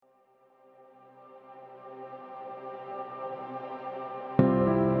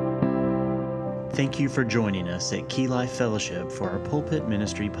Thank you for joining us at Key Life Fellowship for our Pulpit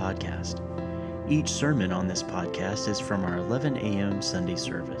Ministry podcast. Each sermon on this podcast is from our 11 a.m. Sunday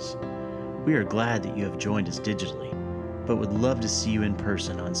service. We are glad that you have joined us digitally, but would love to see you in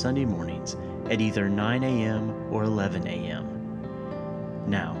person on Sunday mornings at either 9 a.m. or 11 a.m.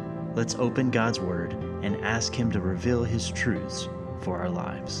 Now, let's open God's Word and ask Him to reveal His truths for our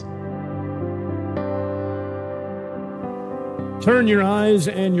lives. Turn your eyes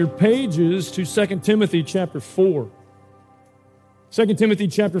and your pages to 2 Timothy chapter 4. 2 Timothy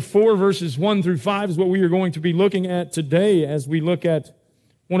chapter 4, verses 1 through 5 is what we are going to be looking at today as we look at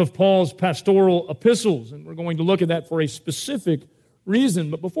one of Paul's pastoral epistles. And we're going to look at that for a specific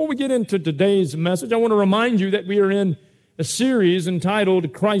reason. But before we get into today's message, I want to remind you that we are in a series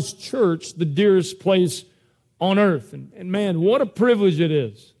entitled Christ Church, the Dearest Place on Earth. And man, what a privilege it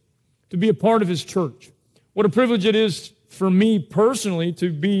is to be a part of His church. What a privilege it is for me personally to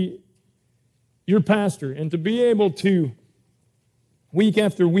be your pastor and to be able to, week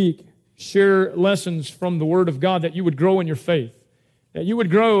after week, share lessons from the Word of God that you would grow in your faith, that you would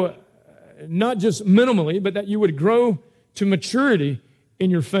grow not just minimally, but that you would grow to maturity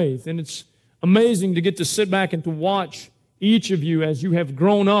in your faith. And it's amazing to get to sit back and to watch each of you as you have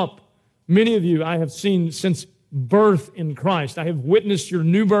grown up. Many of you I have seen since birth in Christ. I have witnessed your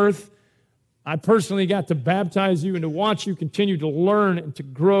new birth. I personally got to baptize you and to watch you continue to learn and to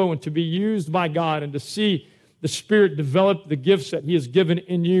grow and to be used by God and to see the Spirit develop the gifts that He has given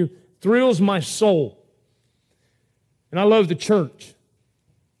in you thrills my soul. And I love the church.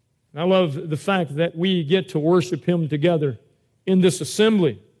 And I love the fact that we get to worship Him together in this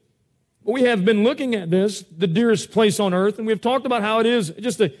assembly. We have been looking at this, the dearest place on earth, and we've talked about how it is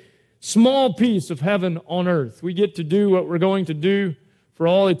just a small piece of heaven on earth. We get to do what we're going to do for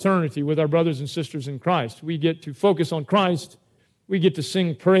all eternity with our brothers and sisters in Christ. We get to focus on Christ. We get to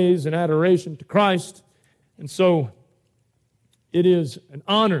sing praise and adoration to Christ. And so it is an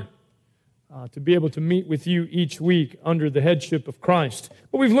honor to be able to meet with you each week under the headship of Christ.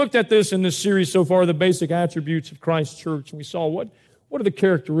 But we've looked at this in this series so far, the basic attributes of Christ's church, and we saw what are the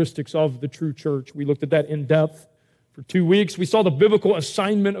characteristics of the true church. We looked at that in depth for 2 weeks. We saw the biblical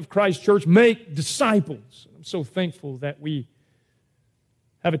assignment of Christ's church, make disciples. I'm so thankful that we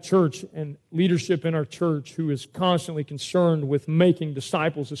have a church and leadership in our church who is constantly concerned with making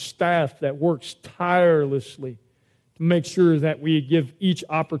disciples, a staff that works tirelessly to make sure that we give each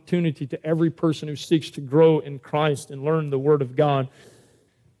opportunity to every person who seeks to grow in Christ and learn the Word of God.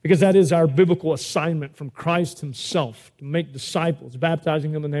 Because that is our biblical assignment from Christ Himself, to make disciples,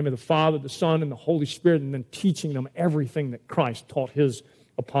 baptizing them in the name of the Father, the Son, and the Holy Spirit, and then teaching them everything that Christ taught His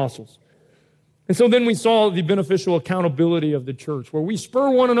apostles. And so then we saw the beneficial accountability of the church, where we spur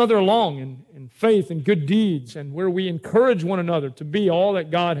one another along in faith and good deeds, and where we encourage one another to be all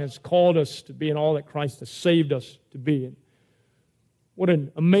that God has called us to be and all that Christ has saved us to be. And what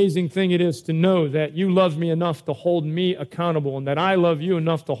an amazing thing it is to know that you love me enough to hold me accountable, and that I love you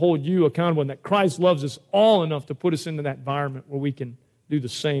enough to hold you accountable, and that Christ loves us all enough to put us into that environment where we can do the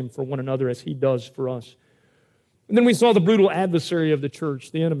same for one another as He does for us. And then we saw the brutal adversary of the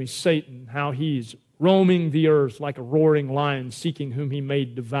church, the enemy, Satan, how he's roaming the earth like a roaring lion, seeking whom he may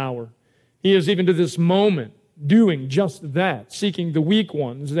devour. He is even to this moment doing just that, seeking the weak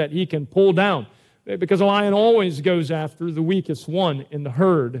ones that he can pull down, because a lion always goes after the weakest one in the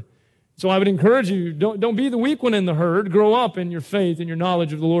herd. So I would encourage you, don't be the weak one in the herd. Grow up in your faith and your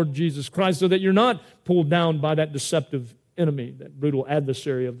knowledge of the Lord Jesus Christ so that you're not pulled down by that deceptive enemy, that brutal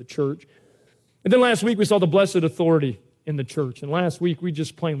adversary of the church. And then last week we saw the blessed authority in the church. And last week we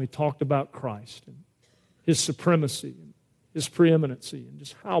just plainly talked about Christ and His supremacy and His preeminency and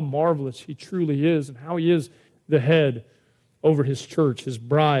just how marvelous He truly is and how He is the head over His church, His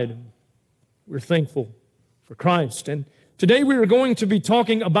bride. We're thankful for Christ. And today we are going to be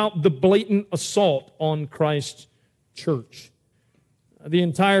talking about the blatant assault on Christ's church. The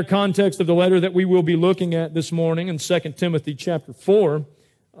entire context of the letter that we will be looking at this morning in 2 Timothy chapter 4,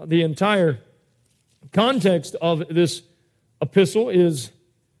 the entire context of this epistle is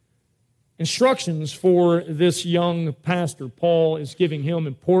instructions for this young pastor. Paul is giving him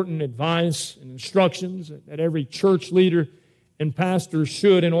important advice and instructions that every church leader and pastor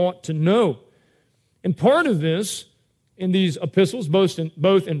should and ought to know. And part of this, in these epistles,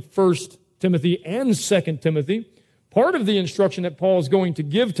 both in 1 Timothy and 2 Timothy, part of the instruction that Paul is going to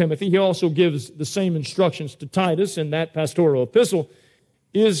give Timothy, he also gives the same instructions to Titus in that pastoral epistle,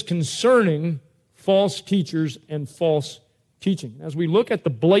 is concerning false teachers and false teaching. As we look at the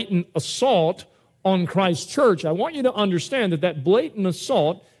blatant assault on Christ's church, I want you to understand that that blatant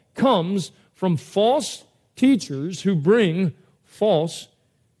assault comes from false teachers who bring false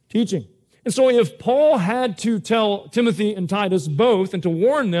teaching. And so if Paul had to tell Timothy and Titus both and to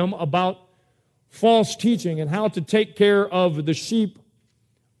warn them about false teaching and how to take care of the sheep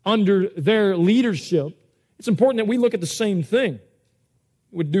under their leadership, it's important that we look at the same thing. It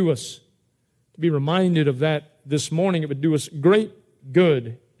would do us to be reminded of that this morning. It would do us great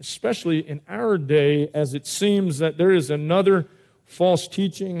good, especially in our day, as it seems that there is another false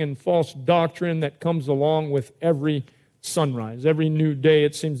teaching and false doctrine that comes along with every sunrise. Every new day,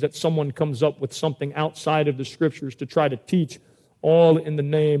 it seems that someone comes up with something outside of the Scriptures to try to teach, all in the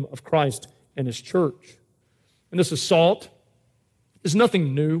name of Christ and His church. And this assault is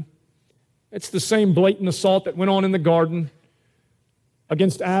nothing new. It's the same blatant assault that went on in the garden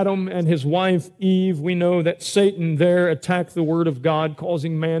against Adam and his wife Eve. We know that Satan there attacked the Word of God,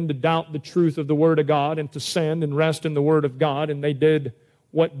 causing man to doubt the truth of the Word of God and to sin and rest in the Word of God, and they did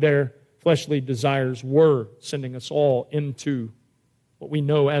what their fleshly desires were, sending us all into what we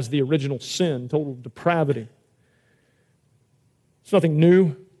know as the original sin, total depravity. It's nothing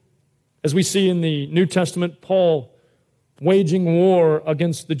new. As we see in the New Testament, Paul waging war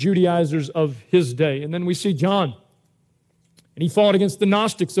against the Judaizers of his day. And then we see John, and he fought against the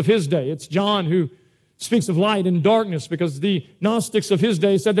Gnostics of his day. It's John who speaks of light and darkness, because the Gnostics of his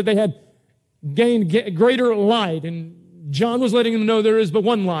day said that they had gained greater light, and John was letting them know there is but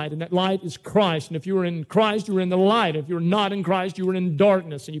one light, and that light is Christ. And if you were in Christ, you were in the light. If you were not in Christ, you were in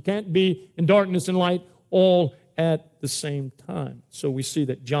darkness. And you can't be in darkness and light all at the same time. So we see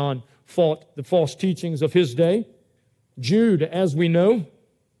that John fought the false teachings of his day. Jude, as we know,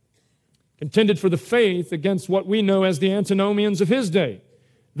 contended for the faith against what we know as the antinomians of his day,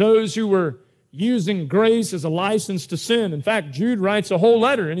 those who were using grace as a license to sin. In fact, Jude writes a whole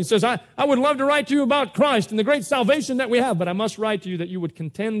letter, and he says, I would love to write to you about Christ and the great salvation that we have, but I must write to you that you would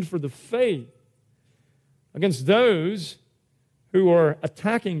contend for the faith against those who are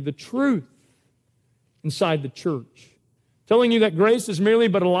attacking the truth inside the church, telling you that grace is merely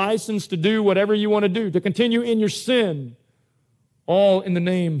but a license to do whatever you want to do, to continue in your sin, all in the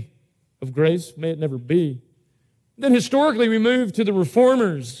name of grace. May it never be. Then historically, we move to the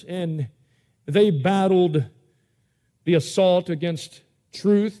Reformers, and they battled the assault against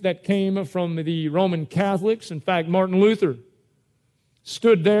truth that came from the Roman Catholics. In fact, Martin Luther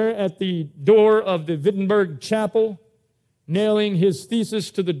stood there at the door of the Wittenberg Chapel, nailing his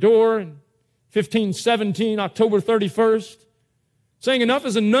thesis to the door in 1517, October 31st, saying enough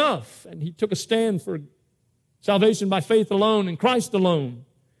is enough. And he took a stand for salvation by faith alone in Christ alone,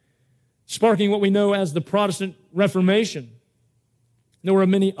 sparking what we know as the Protestant Reformation. There were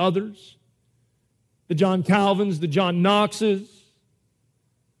many others. The John Calvins, the John Knoxes,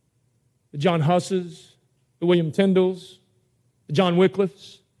 the John Husses, the William Tyndalls, the John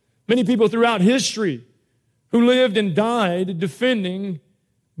Wycliffes. Many people throughout history who lived and died defending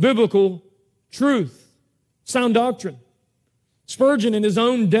biblical truth, sound doctrine. Spurgeon in his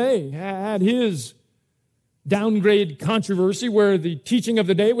own day had his downgrade controversy where the teaching of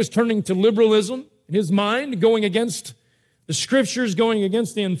the day was turning to liberalism in his mind, going against the Scriptures, going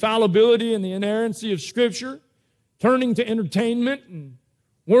against the infallibility and the inerrancy of Scripture, turning to entertainment and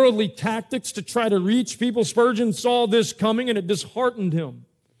worldly tactics to try to reach people. Spurgeon saw this coming, and it disheartened him.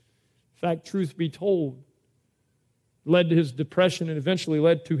 In fact, truth be told, led to his depression and eventually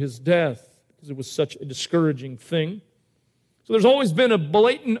led to his death because it was such a discouraging thing. So there's always been a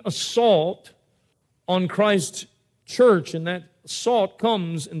blatant assault on Christ's church, and that assault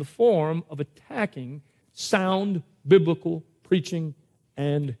comes in the form of attacking sound biblical preaching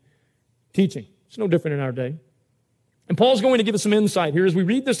and teaching. It's no different in our day. And Paul's going to give us some insight here as we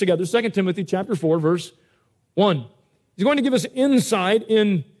read this together, 2 Timothy chapter 4, verse 1. He's going to give us insight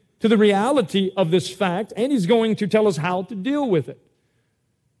into the reality of this fact, and he's going to tell us how to deal with it.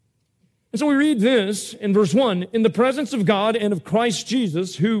 And so we read this in verse 1, in the presence of God and of Christ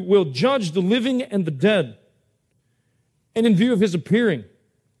Jesus, who will judge the living and the dead, and in view of His appearing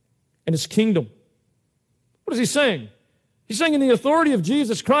and His kingdom. What is he saying? He's saying, in the authority of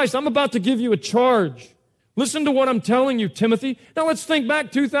Jesus Christ, I'm about to give you a charge. Listen to what I'm telling you, Timothy. Now let's think back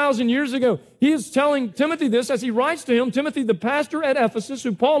 2,000 years ago. He is telling Timothy this as he writes to him, Timothy, the pastor at Ephesus,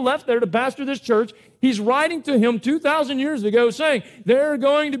 who Paul left there to pastor this church. He's writing to him 2,000 years ago saying, there are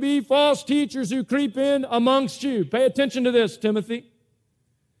going to be false teachers who creep in amongst you. Pay attention to this, Timothy.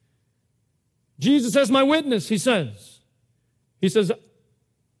 Jesus as my witness, he says. He says,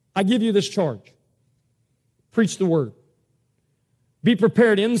 I give you this charge. Preach the word. Be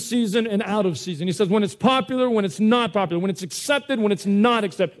prepared in season and out of season. He says when it's popular, when it's not popular, when it's accepted, when it's not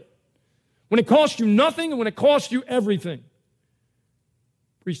accepted. When it costs you nothing and when it costs you everything.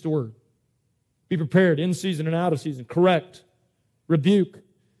 Preach the word. Be prepared in season and out of season. Correct. Rebuke.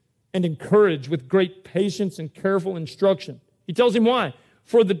 and encourage with great patience and careful instruction. He tells him why.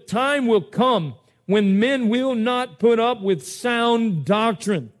 For the time will come when men will not put up with sound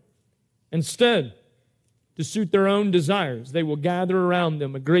doctrine. Instead, to suit their own desires, they will gather around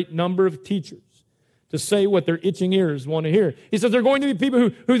them a great number of teachers to say what their itching ears want to hear. He says there are going to be people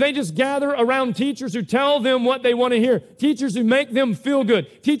who they just gather around teachers who tell them what they want to hear. Teachers who make them feel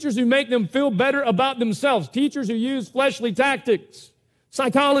good. Teachers who make them feel better about themselves. Teachers who use fleshly tactics.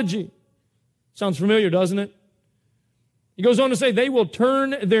 Psychology. Sounds familiar, doesn't it? He goes on to say they will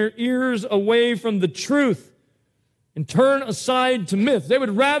turn their ears away from the truth and turn aside to myths. They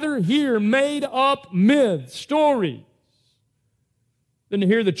would rather hear made-up myths, stories, than to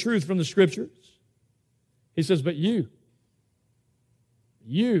hear the truth from the Scriptures. He says, but you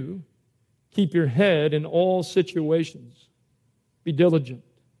keep your head in all situations. Be diligent.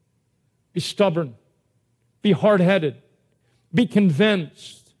 Be stubborn. Be hard-headed. Be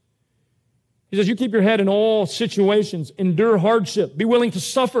convinced. He says, you keep your head in all situations. Endure hardship. Be willing to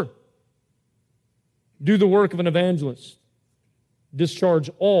suffer. Do the work of an evangelist. Discharge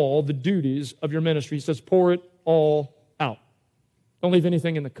all the duties of your ministry. He says, pour it all out. Don't leave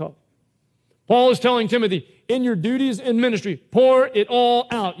anything in the cup. Paul is telling Timothy, in your duties in ministry, pour it all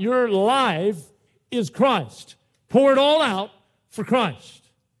out. Your life is Christ. Pour it all out for Christ.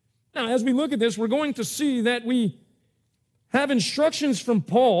 Now, as we look at this, we're going to see that we have instructions from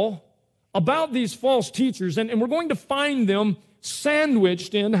Paul about these false teachers, and we're going to find them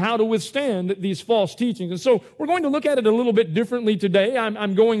sandwiched in how to withstand these false teachings. And so we're going to look at it a little bit differently today.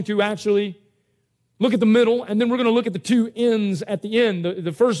 I'm going to actually look at the middle, and then we're going to look at the two ends at the end,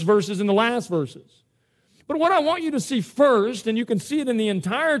 the first verses and the last verses. But what I want you to see first, and you can see it in the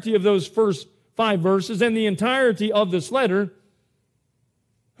entirety of those first 5 verses and the entirety of this letter,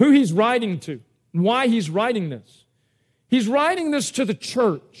 who he's writing to and why he's writing this. He's writing this to the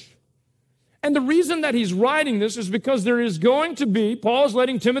church. And the reason that he's writing this is because there is going to be, Paul's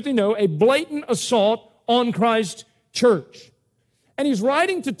letting Timothy know, a blatant assault on Christ's church. And he's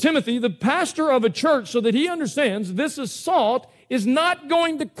writing to Timothy, the pastor of a church, so that he understands this assault is not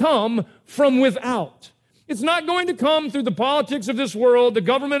going to come from without. It's not going to come through the politics of this world, the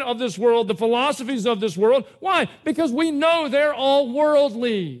government of this world, the philosophies of this world. Why? Because we know they're all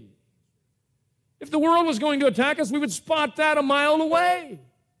worldly. If the world was going to attack us, we would spot that a mile away.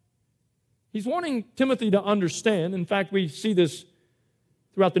 He's wanting Timothy to understand. In fact, we see this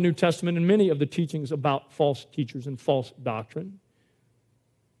throughout the New Testament in many of the teachings about false teachers and false doctrine.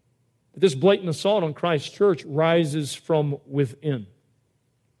 But this blatant assault on Christ's church rises from within.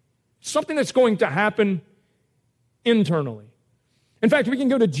 Something that's going to happen internally. In fact, we can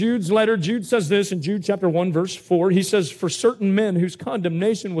go to Jude's letter. Jude says this in Jude chapter 1, verse 4. He says, for certain men whose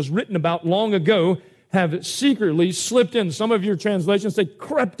condemnation was written about long ago have secretly slipped in. Some of your translations say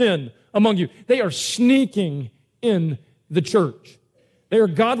crept in among you. They are sneaking in the church. They are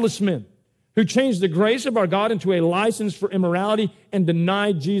godless men who changed the grace of our God into a license for immorality and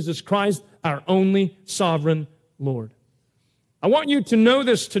denied Jesus Christ, our only sovereign Lord. I want you to know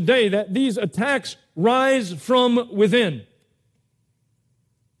this today, that these attacks rise from within.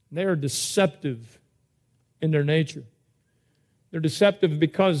 They are deceptive in their nature. They're deceptive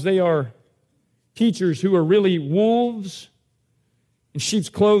because they are teachers who are really wolves in sheep's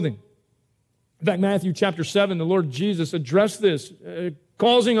clothing. In fact, Matthew chapter 7, the Lord Jesus addressed this,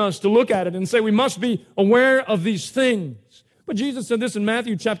 causing us to look at it and say we must be aware of these things. But Jesus said this in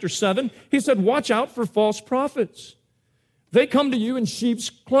Matthew chapter 7. He said, watch out for false prophets. They come to you in sheep's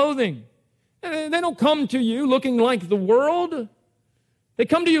clothing. They don't come to you looking like the world. They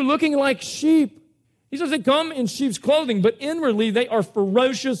come to you looking like sheep. He says they come in sheep's clothing, but inwardly they are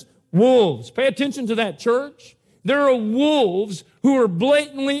ferocious wolves. Pay attention to that, church. There are wolves who are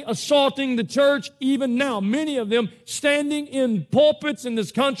blatantly assaulting the church even now. Many of them standing in pulpits in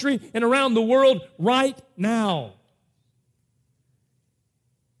this country and around the world right now.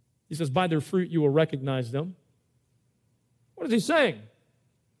 He says, by their fruit you will recognize them. What is he saying?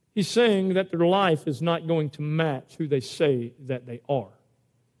 He's saying that their life is not going to match who they say that they are.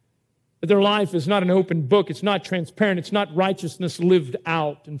 That their life is not an open book. It's not transparent. It's not righteousness lived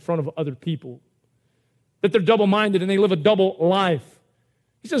out in front of other people. That they're double-minded and they live a double life.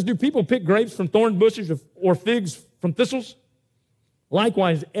 He says, do people pick grapes from thorn bushes or figs from thistles?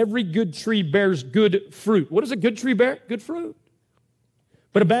 Likewise, every good tree bears good fruit. What does a good tree bear? Good fruit.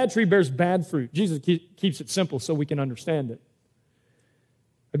 But a bad tree bears bad fruit. Jesus keeps it simple so we can understand it.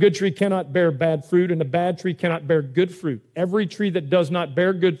 A good tree cannot bear bad fruit, and a bad tree cannot bear good fruit. Every tree that does not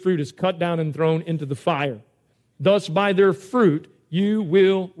bear good fruit is cut down and thrown into the fire. Thus, by their fruit, you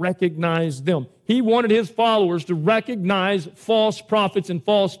will recognize them. He wanted his followers to recognize false prophets and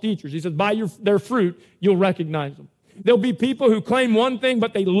false teachers. He said, by their fruit, you'll recognize them. There'll be people who claim one thing,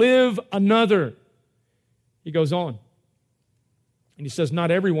 but they live another. He goes on. And he says,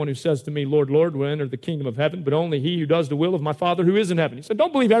 not everyone who says to me, Lord, Lord, will enter the kingdom of heaven, but only he who does the will of my Father who is in heaven. He said,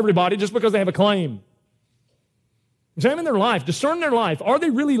 don't believe everybody just because they have a claim. Examine their life. Discern their life. Are they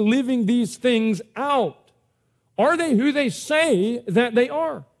really living these things out? Are they who they say that they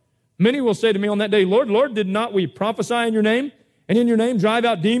are? Many will say to me on that day, Lord, Lord, did not we prophesy in your name, and in your name drive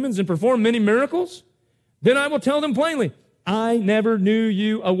out demons and perform many miracles? Then I will tell them plainly, I never knew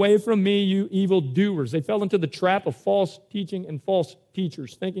you. Away from me, you evildoers. They fell into the trap of false teaching and false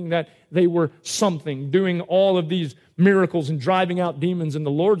teachers, thinking that they were something, doing all of these miracles and driving out demons, and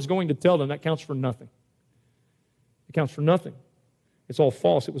the Lord's going to tell them that counts for nothing. It counts for nothing. It's all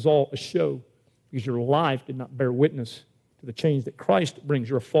false. It was all a show because your life did not bear witness to the change that Christ brings.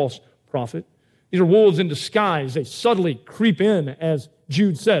 You're a false prophet. These are wolves in disguise. They subtly creep in, as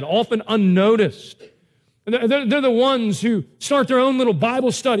Jude said, often unnoticed. They're the ones who start their own little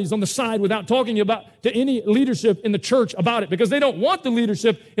Bible studies on the side without talking about to any leadership in the church about it, because they don't want the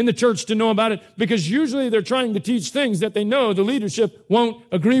leadership in the church to know about it, because usually they're trying to teach things that they know the leadership won't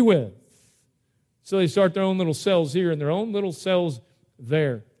agree with. So they start their own little cells here and their own little cells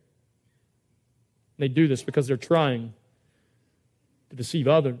there. They do this because they're trying to deceive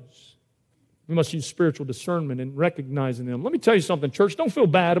others. We must use spiritual discernment in recognizing them. Let me tell you something, church. Don't feel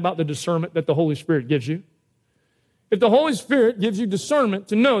bad about the discernment that the Holy Spirit gives you. If the Holy Spirit gives you discernment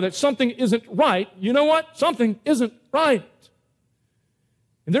to know that something isn't right, you know what? Something isn't right.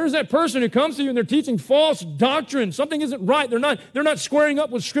 And there's that person who comes to you and they're teaching false doctrine. Something isn't right. They're not squaring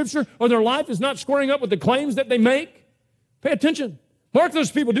up with Scripture, or their life is not squaring up with the claims that they make. Pay attention. Mark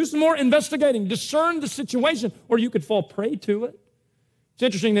those people. Do some more investigating. Discern the situation, or you could fall prey to it. It's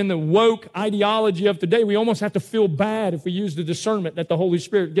interesting, in the woke ideology of today, we almost have to feel bad if we use the discernment that the Holy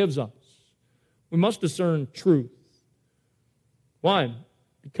Spirit gives us. We must discern truth. Why?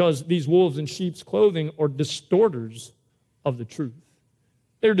 Because these wolves in sheep's clothing are distorters of the truth.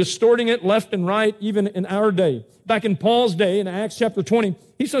 They're distorting it left and right, even in our day. Back in Paul's day, in Acts chapter 20,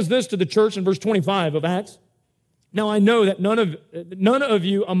 he says this to the church in verse 25 of Acts. Now I know that none of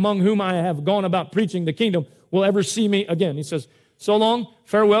you among whom I have gone about preaching the kingdom will ever see me again. He says, so long,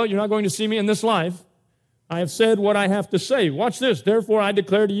 farewell, you're not going to see me in this life. I have said what I have to say. Watch this. Therefore I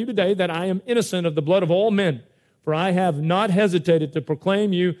declare to you today that I am innocent of the blood of all men, for I have not hesitated to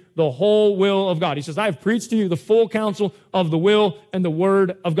proclaim you the whole will of God. He says, I have preached to you the full counsel of the will and the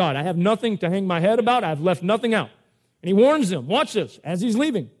word of God. I have nothing to hang my head about. I have left nothing out. And he warns them, watch this, as he's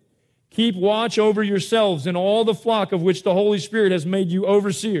leaving. Keep watch over yourselves and all the flock of which the Holy Spirit has made you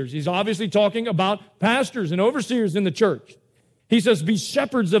overseers. He's obviously talking about pastors and overseers in the church. He says, be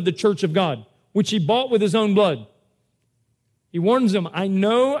shepherds of the church of God, which he bought with his own blood. He warns them, I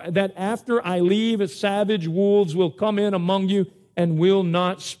know that after I leave, savage wolves will come in among you and will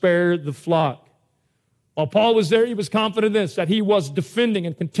not spare the flock. While Paul was there, he was confident in this, that he was defending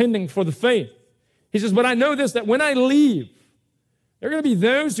and contending for the faith. He says, but I know this, that when I leave, there are going to be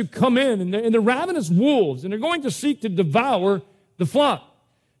those who come in and they're ravenous wolves, and they're going to seek to devour the flock.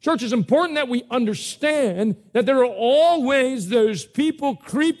 Church, it's important that we understand that there are always those people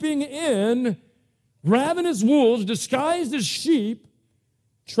creeping in, ravenous wolves disguised as sheep,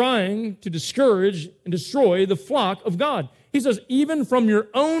 trying to discourage and destroy the flock of God. He says, even from your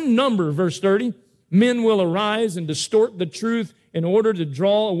own number, verse 30, men will arise and distort the truth in order to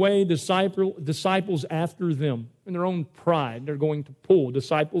draw away disciples after them. In their own pride, they're going to pull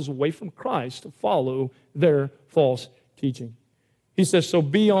disciples away from Christ to follow their false teaching. He says, so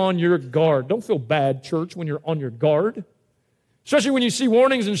be on your guard. Don't feel bad, church, when you're on your guard. Especially when you see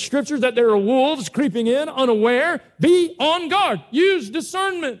warnings in Scriptures that there are wolves creeping in unaware. Be on guard. Use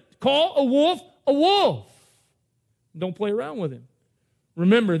discernment. Call a wolf a wolf. Don't play around with him.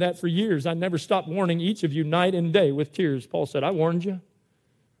 Remember that for years I never stopped warning each of you night and day with tears. Paul said, I warned you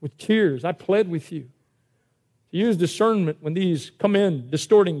with tears. I pled with you. Use discernment when these come in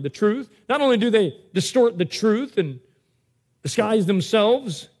distorting the truth. Not only do they distort the truth and disguise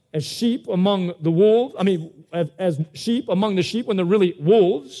themselves as sheep among the wolves, as sheep among the sheep when they're really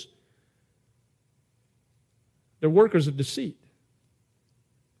wolves, they're workers of deceit.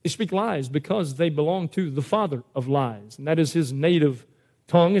 They speak lies because they belong to the father of lies, and that is his native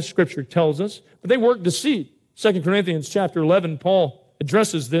tongue, as Scripture tells us. But they work deceit. 2 Corinthians chapter 11, Paul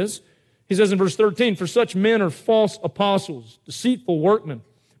addresses this. He says in verse 13, for such men are false apostles, deceitful workmen,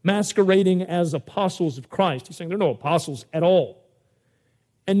 masquerading as apostles of Christ. He's saying they're no apostles at all.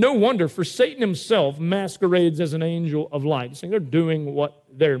 And no wonder, for Satan himself masquerades as an angel of light. Saying they're doing what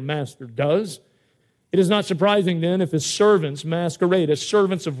their master does. It is not surprising then if his servants masquerade as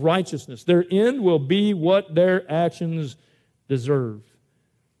servants of righteousness. Their end will be what their actions deserve.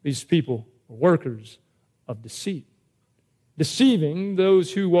 These people are workers of deceit, deceiving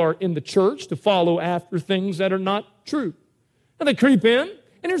those who are in the church to follow after things that are not true. And they creep in,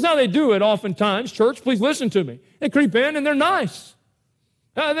 and here's how they do it oftentimes. Church, please listen to me. They creep in, and they're nice.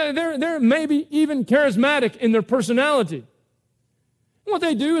 They're maybe even charismatic in their personality. What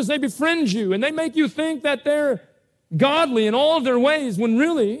they do is they befriend you, and they make you think that they're godly in all of their ways, when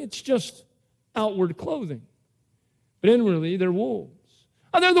really it's just outward clothing. But inwardly, they're wolves.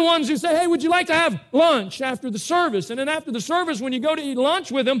 They're the ones who say, hey, would you like to have lunch after the service? And then after the service, when you go to eat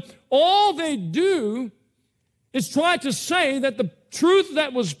lunch with them, all they do is try to say that the truth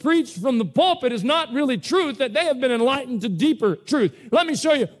that was preached from the pulpit is not really truth, that they have been enlightened to deeper truth. Let me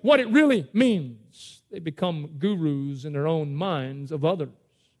show you what it really means. They become gurus in their own minds of others.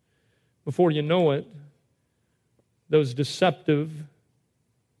 Before you know it, those deceptive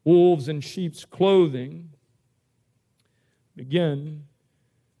wolves in sheep's clothing begin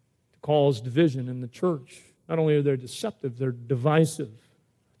to cause division in the church. Not only are they deceptive, they're divisive,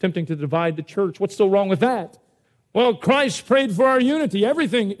 attempting to divide the church. What's so wrong with that? Well, Christ prayed for our unity.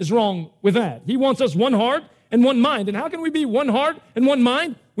 Everything is wrong with that. He wants us one heart and one mind. And how can we be one heart and one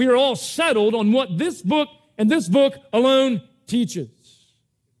mind? We are all settled on what this book and this book alone teaches.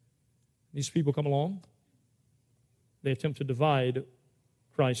 These people come along. They attempt to divide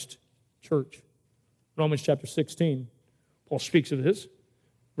Christ's church. Romans chapter 16, Paul speaks of this.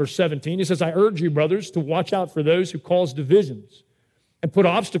 Verse 17, he says, I urge you, brothers, to watch out for those who cause divisions and put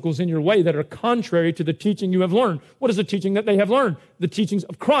obstacles in your way that are contrary to the teaching you have learned. What is the teaching that they have learned? The teachings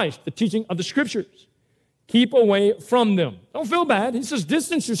of Christ, the teaching of the Scriptures. Keep away from them. Don't feel bad. He says,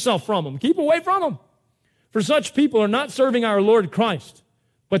 distance yourself from them. Keep away from them. For such people are not serving our Lord Christ,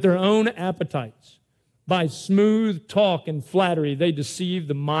 but their own appetites. By smooth talk and flattery, they deceive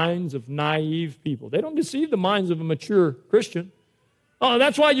the minds of naive people. They don't deceive the minds of a mature Christian. Oh,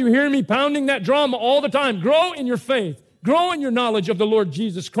 that's why you hear me pounding that drum all the time. Grow in your faith. Grow in your knowledge of the Lord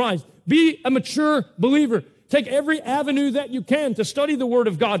Jesus Christ. Be a mature believer. Take every avenue that you can to study the Word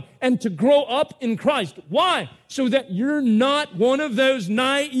of God and to grow up in Christ. Why? So that you're not one of those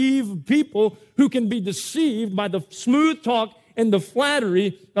naive people who can be deceived by the smooth talk and the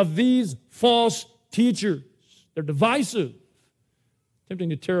flattery of these false teachers. They're divisive, attempting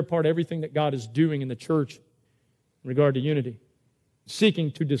to tear apart everything that God is doing in the church in regard to unity,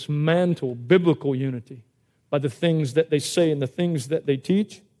 seeking to dismantle biblical unity by the things that they say and the things that they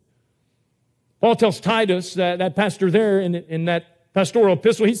teach. Paul tells Titus, that pastor there in that pastoral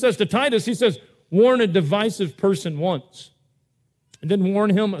epistle, he says to Titus, he says, warn a divisive person once, and then warn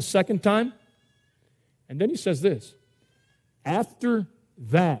him a second time. And then he says this, after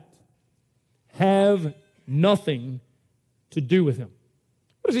that, have nothing to do with him.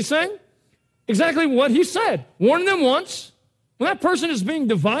 What is he saying? Exactly what he said. Warn them once. When that person is being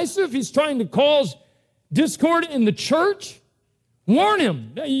divisive, he's trying to cause discord in the church, warn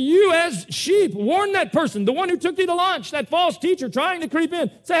him. You as sheep, warn that person, the one who took you to lunch, that false teacher trying to creep in.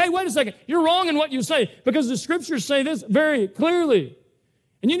 Say, hey, wait a second, you're wrong in what you say, because the Scriptures say this very clearly.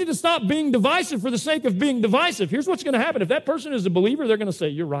 And you need to stop being divisive for the sake of being divisive. Here's what's going to happen. If that person is a believer, they're going to say,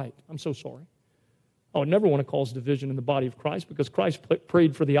 you're right, I'm so sorry. I would never want to cause division in the body of Christ, because Christ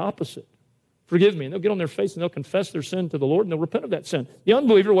prayed for the opposite. Forgive me. And they'll get on their face and they'll confess their sin to the Lord and they'll repent of that sin. The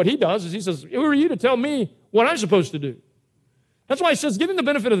unbeliever, what he does is he says, who are you to tell me what I'm supposed to do? That's why he says, give him the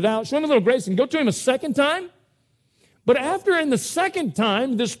benefit of the doubt, show him a little grace, and go to him a second time. But after in the second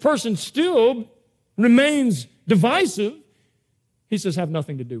time, this person still remains divisive, he says, have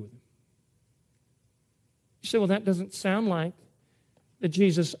nothing to do with him. You say, well, that doesn't sound like the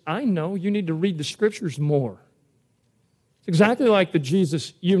Jesus I know. You need to read the Scriptures more. It's exactly like the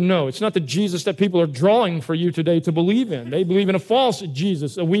Jesus you know. It's not the Jesus that people are drawing for you today to believe in. They believe in a false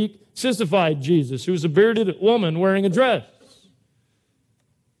Jesus, a weak, sissified Jesus who's a bearded woman wearing a dress.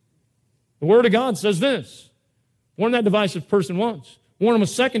 The Word of God says this. Warn that divisive person once. Warn them a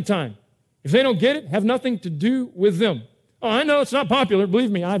second time. If they don't get it, have nothing to do with them. Oh, I know it's not popular. Believe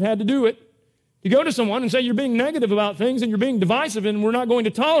me, I've had to do it. You go to someone and say you're being negative about things and you're being divisive, and we're not going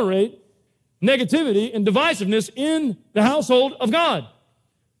to tolerate negativity and divisiveness in the household of God.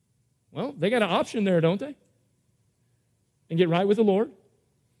 Well, they got an option there, don't they? And get right with the Lord.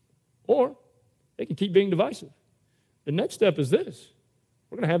 Or they can keep being divisive. The next step is this.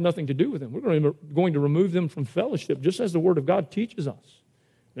 We're going to have nothing to do with them. We're going to remove them from fellowship, just as the Word of God teaches us.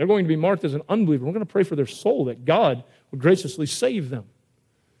 They're going to be marked as an unbeliever. We're going to pray for their soul that God would graciously save them.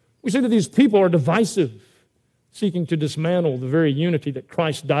 We see that these people are divisive, seeking to dismantle the very unity that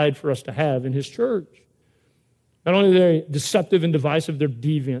Christ died for us to have in His church. Not only are they deceptive and divisive, they're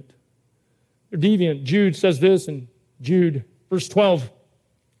deviant. They're deviant. Jude says this in Jude, verse 12.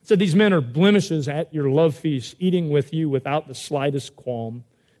 It said, these men are blemishes at your love feast, eating with you without the slightest qualm.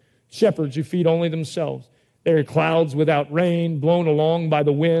 Shepherds who feed only themselves. They are clouds without rain, blown along by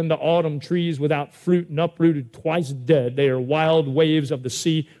the wind, the autumn trees without fruit and uprooted twice dead. They are wild waves of the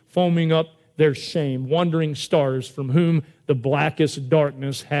sea, foaming up their shame, wandering stars from whom the blackest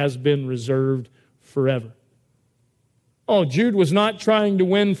darkness has been reserved forever. Oh, Jude was not trying to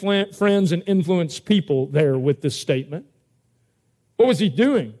win friends and influence people there with this statement. What was he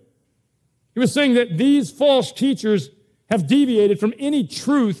doing? He was saying that these false teachers have deviated from any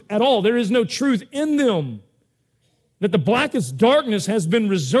truth at all. There is no truth in them. That the blackest darkness has been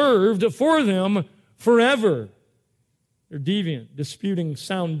reserved for them forever. They're deviant, disputing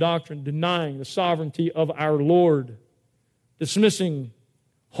sound doctrine, denying the sovereignty of our Lord, dismissing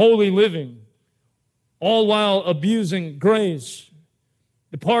holy living, all while abusing grace,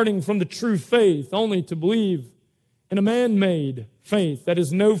 departing from the true faith only to believe in a man-made faith that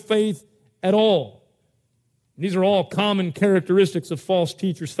is no faith at all. These are all common characteristics of false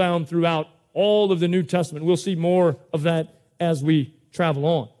teachers found throughout all of the New Testament. We'll see more of that as we travel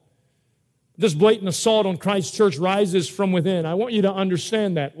on. This blatant assault on Christ's church rises from within. I want you to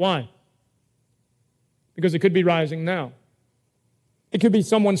understand that. Why? Because it could be rising now. It could be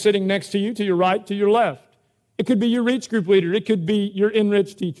someone sitting next to you, to your right, to your left. It could be your reach group leader. It could be your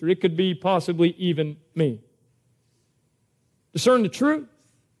Enrich teacher. It could be possibly even me. Discern the truth.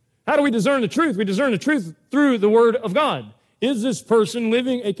 How do we discern the truth? We discern the truth through the Word of God. Is this person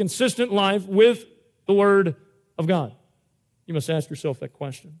living a consistent life with the Word of God? You must ask yourself that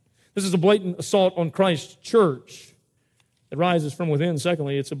question. This is a blatant assault on Christ's church that rises from within.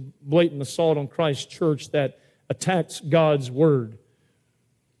 Secondly, it's a blatant assault on Christ's church that attacks God's Word.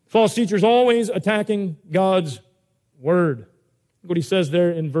 False teachers always attacking God's Word. Look what he says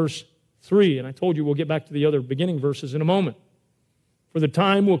there in verse 3. And I told you we'll get back to the other beginning verses in a moment. For the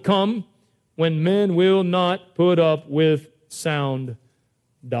time will come when men will not put up with sound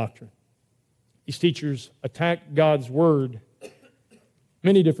doctrine. These teachers attack God's Word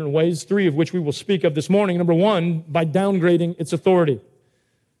many different ways, three of which we will speak of this morning. Number one, by downgrading its authority.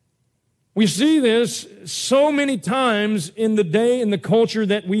 We see this so many times in the day and the culture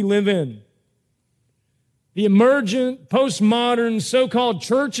that we live in. The emergent, postmodern, so-called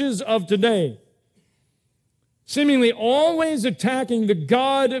churches of today, seemingly always attacking the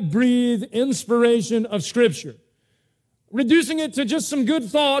God-breathed inspiration of Scripture, reducing it to just some good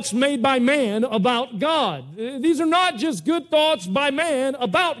thoughts made by man about God. These are not just good thoughts by man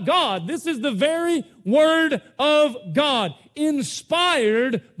about God. This is the very Word of God,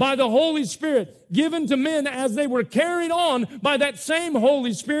 inspired by the Holy Spirit, given to men as they were carried on by that same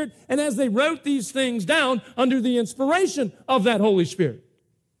Holy Spirit, and as they wrote these things down under the inspiration of that Holy Spirit.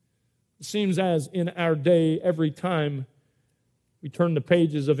 It seems as in our day, every time we turn the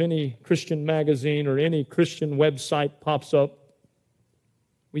pages of any Christian magazine or any Christian website pops up,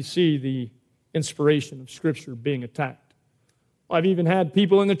 we see the inspiration of Scripture being attacked. I've even had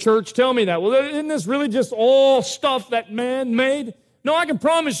people in the church tell me that. Well, isn't this really just all stuff that man made? No, I can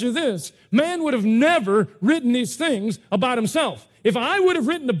promise you this. Man would have never written these things about himself. If I would have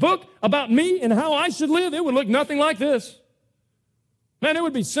written a book about me and how I should live, it would look nothing like this. Man, it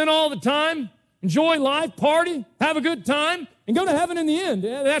would be sin all the time, enjoy life, party, have a good time, and go to heaven in the end.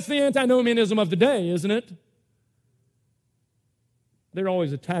 That's the antinomianism of today, isn't it? They're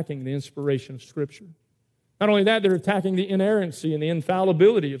always attacking the inspiration of Scripture. Not only that, they're attacking the inerrancy and the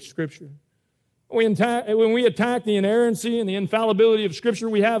infallibility of Scripture. When we attack the inerrancy and the infallibility of Scripture,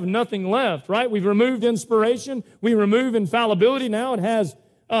 we have nothing left, right? We've removed inspiration. We remove infallibility. Now it has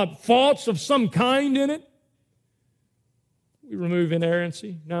faults of some kind in it. We remove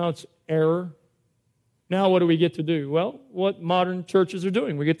inerrancy. Now it's error. Now what do we get to do? Well, what modern churches are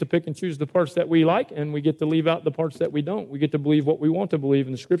doing. We get to pick and choose the parts that we like, and we get to leave out the parts that we don't. We get to believe what we want to believe,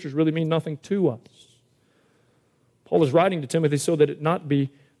 and the Scriptures really mean nothing to us. Paul is writing to Timothy so that it not be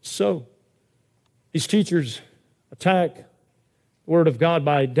so. These teachers attack the Word of God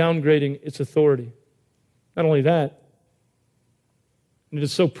by downgrading its authority. Not only that, and it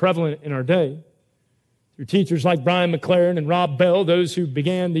is so prevalent in our day, through teachers like Brian McLaren and Rob Bell, those who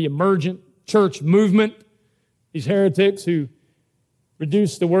began the emergent church movement, these heretics who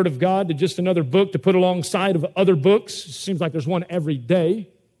reduced the Word of God to just another book to put alongside of other books. It seems like there's one every day.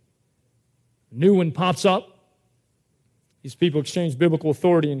 A new one pops up. These people exchange biblical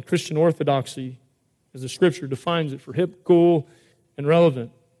authority and Christian orthodoxy as the Scripture defines it for hip, cool, and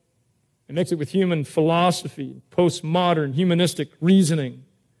relevant. They mix it with human philosophy, postmodern, humanistic reasoning,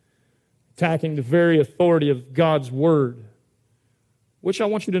 attacking the very authority of God's Word, which I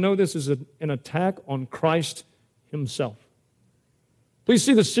want you to know this is an attack on Christ Himself. Please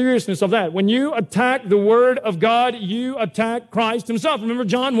see the seriousness of that. When you attack the Word of God, you attack Christ Himself. Remember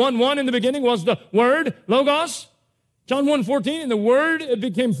John 1:1 in the beginning was the Word, Logos. John 1:14, and the Word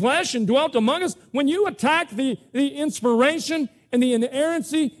became flesh and dwelt among us. When you attack the inspiration and the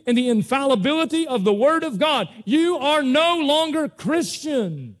inerrancy and the infallibility of the Word of God, you are no longer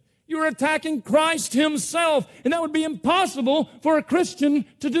Christian. You are attacking Christ Himself, and that would be impossible for a Christian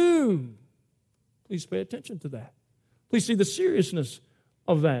to do. Please pay attention to that. Please see the seriousness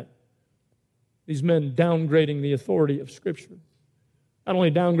of that. These men downgrading the authority of Scripture. Not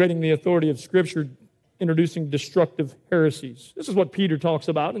only downgrading the authority of Scripture, introducing destructive heresies. This is what Peter talks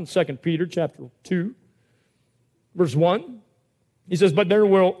about in 2 Peter chapter 2, verse 1. He says, "But there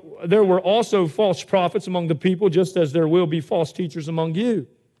were also false prophets among the people, just as there will be false teachers among you.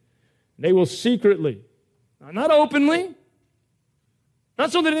 They will secretly, not openly,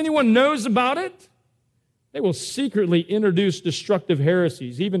 not so that anyone knows about it, they will secretly introduce destructive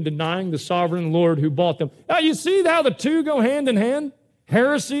heresies, even denying the sovereign Lord who bought them." Now, you see how the two go hand in hand?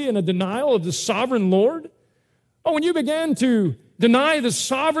 Heresy and a denial of the sovereign Lord. Oh, when you began to deny the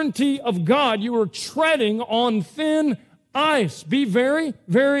sovereignty of God, you were treading on thin ice. Be very,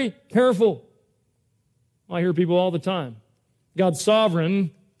 very careful. I hear people all the time. God's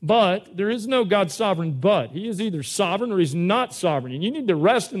sovereign, but there is no God sovereign but. He is either sovereign or He's not sovereign. And you need to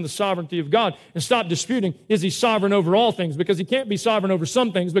rest in the sovereignty of God and stop disputing, is He sovereign over all things? Because He can't be sovereign over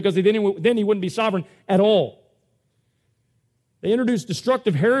some things, because then He wouldn't be sovereign at all. They introduced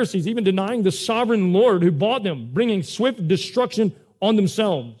destructive heresies, even denying the sovereign Lord who bought them, bringing swift destruction on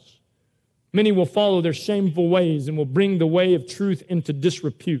themselves. Many will follow their shameful ways and will bring the way of truth into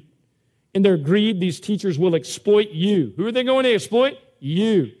disrepute. In their greed, these teachers will exploit you. Who are they going to exploit?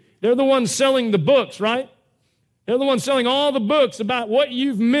 You. They're the ones selling the books, right? They're the ones selling all the books about what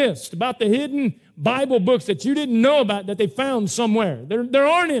you've missed, about the hidden Bible books that you didn't know about that they found somewhere. There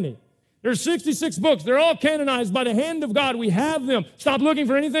aren't any. There's 66 books. They're all canonized by the hand of God. We have them. Stop looking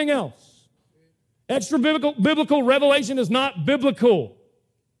for anything else. Extra biblical revelation is not biblical.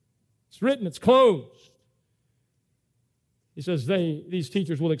 It's written. It's closed. He says these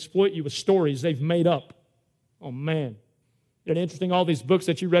teachers will exploit you with stories they've made up. Oh, man. Isn't it interesting, all these books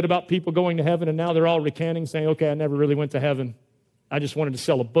that you read about people going to heaven, and now they're all recanting, saying, okay, I never really went to heaven. I just wanted to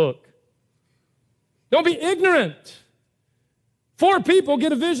sell a book. Don't be ignorant. 4 people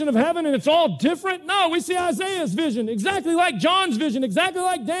get a vision of heaven and it's all different. No, we see Isaiah's vision, exactly like John's vision, exactly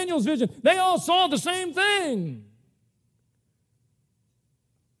like Daniel's vision. They all saw the same thing.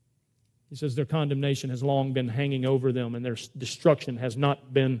 He says their condemnation has long been hanging over them and their destruction has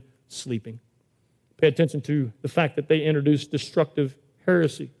not been sleeping. Pay attention to the fact that they introduced destructive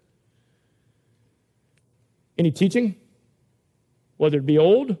heresy. Any teaching, whether it be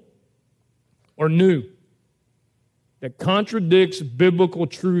old or new, that contradicts biblical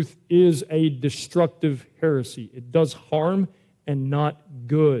truth is a destructive heresy. It does harm and not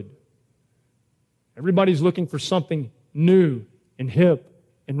good. Everybody's looking for something new and hip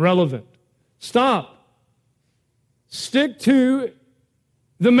and relevant. Stop. Stick to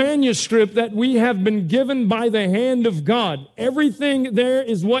the manuscript that we have been given by the hand of God. Everything there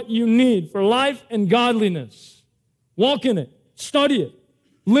is what you need for life and godliness. Walk in it. Study it.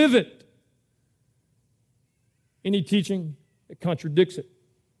 Live it. Any teaching that contradicts it,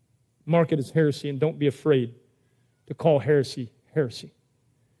 mark it as heresy, and don't be afraid to call heresy heresy.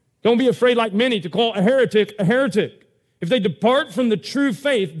 Don't be afraid, like many, to call a heretic a heretic. If they depart from the true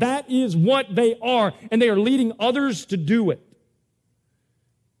faith, that is what they are, and they are leading others to do it.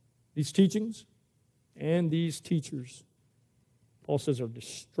 These teachings and these teachers, Paul says, are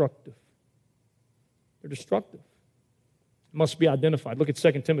destructive. They're destructive. It must be identified. Look at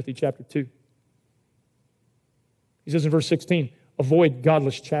 2 Timothy chapter 2. He says in verse 16, avoid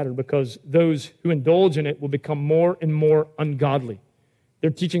godless chatter, because those who indulge in it will become more and more ungodly. Their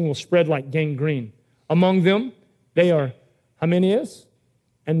teaching will spread like gangrene. Among them, they are Hymenaeus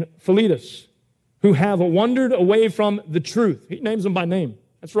and Philetus, who have wandered away from the truth. He names them by name.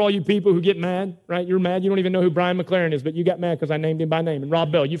 That's for all you people who get mad, right? You're mad. You don't even know who Brian McLaren is, but you got mad because I named him by name. And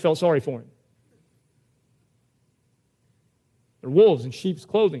Rob Bell, you felt sorry for him. They're wolves in sheep's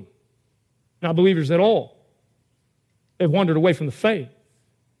clothing. Not believers at all. They've wandered away from the faith.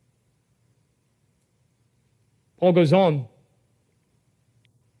 Paul goes on.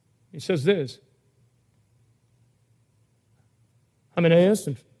 He says this. Hymenaeus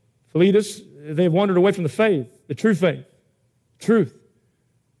and Philetus, they've wandered away from the faith, the true faith, truth.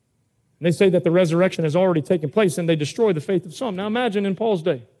 And they say that the resurrection has already taken place, and they destroy the faith of some. Now imagine in Paul's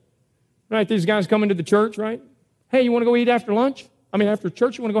day, right? These guys come into the church, right? Hey, you want to go eat after lunch? After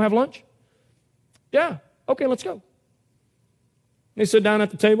church, you want to go have lunch? Yeah, okay, let's go. They sit down at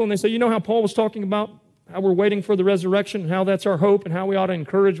the table, and they say, you know how Paul was talking about how we're waiting for the resurrection, and how that's our hope, and how we ought to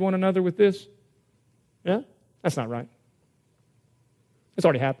encourage one another with this? Yeah? That's not right. It's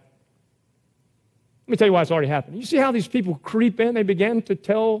already happened. Let me tell you why it's already happened. You see how these people creep in? They begin to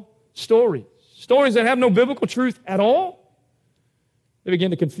tell stories that have no biblical truth at all. They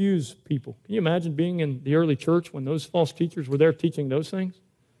begin to confuse people. Can you imagine being in the early church when those false teachers were there teaching those things?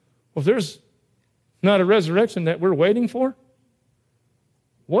 Well, if there's not a resurrection that we're waiting for,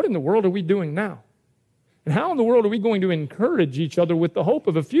 what in the world are we doing now? And how in the world are we going to encourage each other with the hope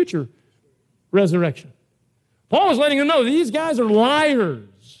of a future resurrection? Paul is letting them know these guys are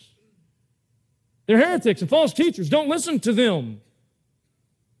liars. They're heretics and false teachers. Don't listen to them.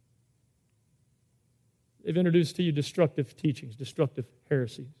 They've introduced to you destructive teachings, destructive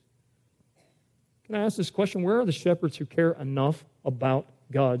heresies. Can I ask this question? Where are the shepherds who care enough about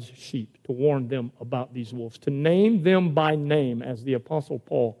God's sheep to warn them about these wolves, to name them by name as the Apostle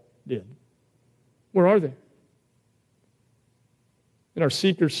Paul did? Where are they? In our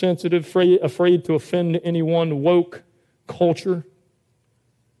seeker-sensitive, afraid to offend anyone, woke culture,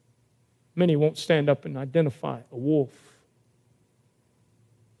 many won't stand up and identify a wolf,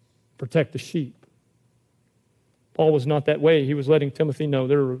 protect the sheep. Paul was not that way. He was letting Timothy know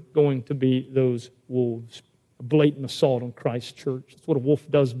there are going to be those wolves, a blatant assault on Christ's church. That's what a wolf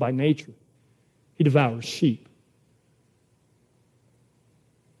does by nature. He devours sheep.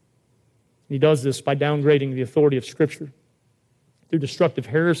 He does this by downgrading the authority of Scripture through destructive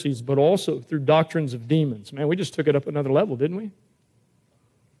heresies, but also through doctrines of demons. Man, we just took it up another level, didn't we?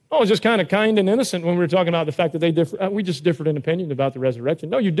 Oh, it was just kind and innocent when we were talking about the fact that they differ. We just differed in opinion about the resurrection.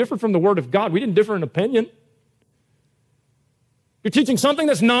 No, you differed from the Word of God. We didn't differ in opinion. You're teaching something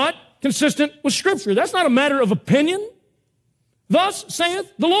that's not consistent with Scripture. That's not a matter of opinion. Thus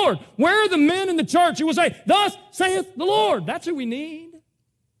saith the Lord. Where are the men in the church who will say, thus saith the Lord? That's who we need.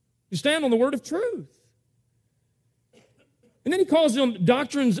 You stand on the word of truth. And then he calls them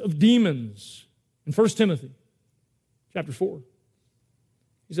doctrines of demons in 1 Timothy chapter 4.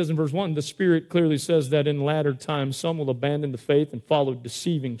 He says in verse 1, the Spirit clearly says that in latter times some will abandon the faith and follow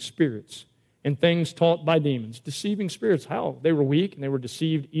deceiving spirits and things taught by demons. Deceiving spirits, how? They were weak and they were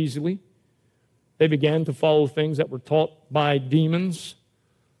deceived easily. They began to follow things that were taught by demons.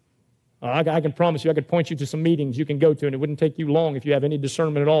 I can promise you, I could point you to some meetings you can go to, and it wouldn't take you long if you have any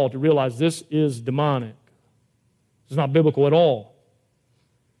discernment at all to realize this is demonic. This is not biblical at all.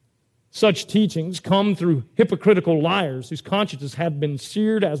 Such teachings come through hypocritical liars whose consciences have been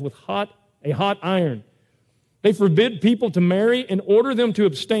seared as with a hot iron. They forbid people to marry and order them to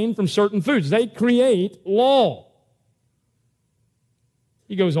abstain from certain foods. They create law.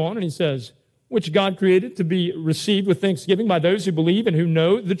 He goes on and he says, which God created to be received with thanksgiving by those who believe and who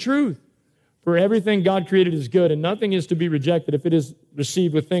know the truth. For everything God created is good, and nothing is to be rejected if it is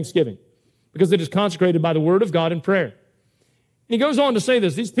received with thanksgiving, because it is consecrated by the word of God and prayer. And he goes on to say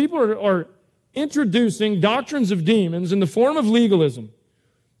this. These people are introducing doctrines of demons in the form of legalism,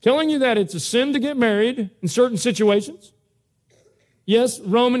 telling you that it's a sin to get married in certain situations. Yes,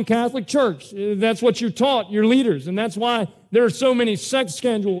 Roman Catholic Church, that's what you're taught, your leaders, and that's why there are so many sex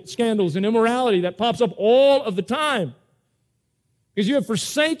scandals and immorality that pops up all of the time, because you have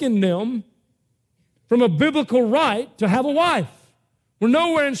forsaken them from a biblical right to have a wife. Where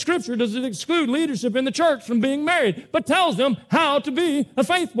nowhere in Scripture does it exclude leadership in the church from being married, but tells them how to be a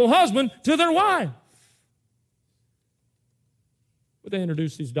faithful husband to their wife. But they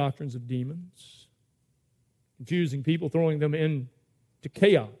introduce these doctrines of demons, confusing people, throwing them into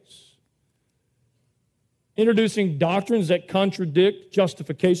chaos. Introducing doctrines that contradict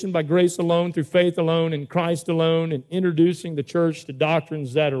justification by grace alone, through faith alone, in Christ alone, and introducing the church to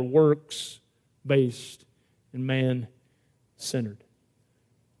doctrines that are works-based and man-centered,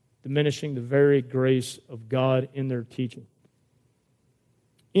 diminishing the very grace of God in their teaching.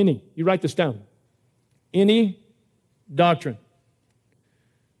 You write this down, any doctrine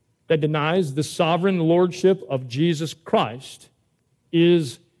that denies the sovereign lordship of Jesus Christ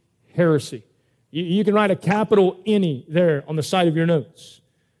is heresy. You can write a capital any there on the side of your notes.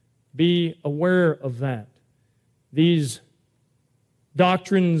 Be aware of that. These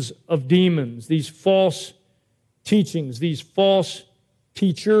doctrines of demons, these false teachings, these false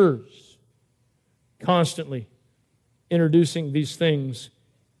teachers, constantly introducing these things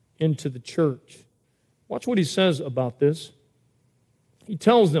into the church. Watch what he says about this. He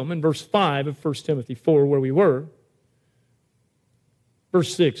tells them in verse 5 of 1 Timothy 4, where we were,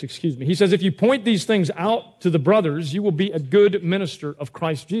 Verse 6, excuse me. He says, if you point these things out to the brothers, you will be a good minister of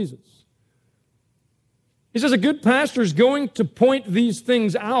Christ Jesus. He says a good pastor is going to point these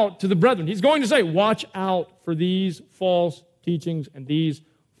things out to the brethren. He's going to say, watch out for these false teachings and these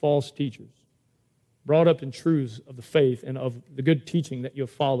false teachers, brought up in truths of the faith and of the good teaching that you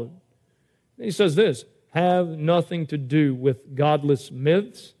have followed. And he says this, have nothing to do with godless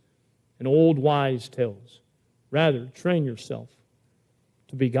myths and old wise tales. Rather, train yourself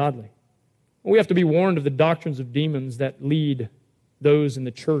to be godly. We have to be warned of the doctrines of demons that lead those in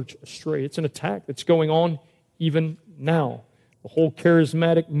the church astray. It's an attack that's going on even now. The whole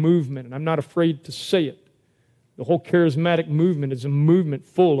charismatic movement, and I'm not afraid to say it, the whole charismatic movement is a movement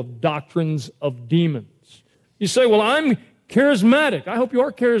full of doctrines of demons. You say, well, I'm charismatic. I hope you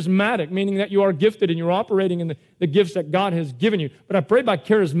are charismatic, meaning that you are gifted and you're operating in the gifts that God has given you. But I pray by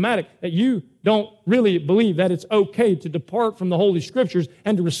charismatic that you don't really believe that it's okay to depart from the Holy Scriptures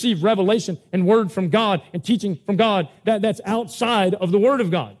and to receive revelation and word from God and teaching from God that's outside of the Word of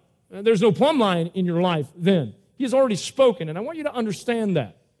God. There's no plumb line in your life then. He has already spoken, and I want you to understand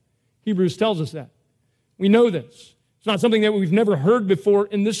that. Hebrews tells us that. We know this. It's not something that we've never heard before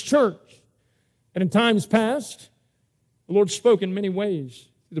in this church. And in times past, the Lord spoke in many ways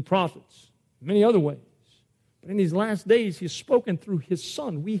through the prophets, many other ways. But in these last days, He has spoken through His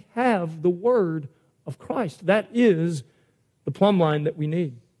Son. We have the Word of Christ. That is the plumb line that we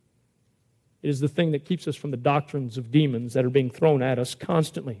need. It is the thing that keeps us from the doctrines of demons that are being thrown at us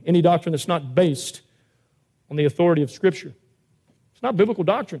constantly. Any doctrine that's not based on the authority of Scripture. It's not biblical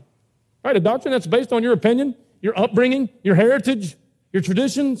doctrine. Right? A doctrine that's based on your opinion, your upbringing, your heritage, your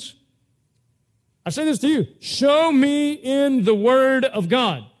traditions. I say this to you, show me in the Word of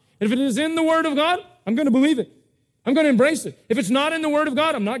God. And if it is in the Word of God, I'm going to believe it. I'm going to embrace it. If it's not in the Word of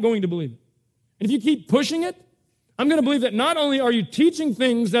God, I'm not going to believe it. And if you keep pushing it, I'm going to believe that not only are you teaching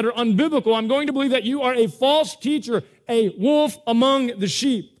things that are unbiblical, I'm going to believe that you are a false teacher, a wolf among the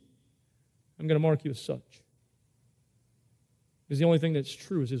sheep. I'm going to mark you as such. Because the only thing that's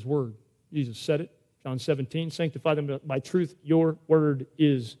true is His Word. Jesus said it, John 17, sanctify them by truth. Your Word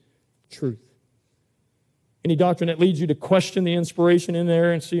is truth. Any doctrine that leads you to question the inspiration,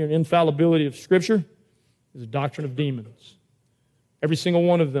 inerrancy, and infallibility of Scripture is a doctrine of demons. Every single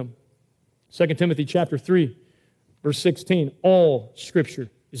one of them. 2 Timothy chapter 3, verse 16, all Scripture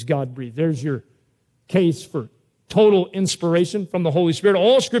is God-breathed. There's your case for total inspiration from the Holy Spirit.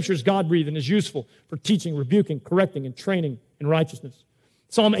 All Scripture is God-breathed and is useful for teaching, rebuking, correcting, and training in righteousness.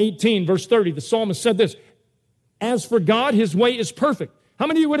 Psalm 18, verse 30, the psalmist said this, as for God, His way is perfect. How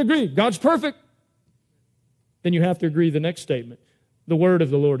many of you would agree? God's perfect. Then you have to agree the next statement. The word of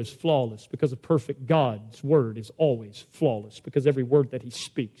the Lord is flawless because a perfect God's word is always flawless because every word that He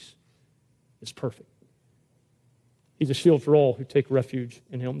speaks is perfect. He's a shield for all who take refuge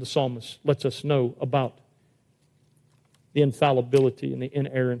in Him. The psalmist lets us know about the infallibility and the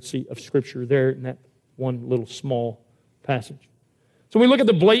inerrancy of Scripture there in that one little small passage. So when we look at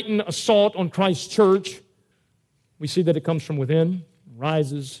the blatant assault on Christ's church, we see that it comes from within,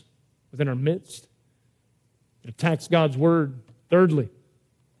 rises within our midst. It attacks God's word. Thirdly,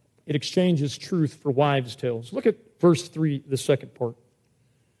 it exchanges truth for wives' tales. Look at verse 3, the second part.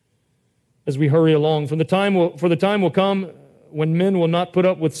 As we hurry along, for the time will come when men will not put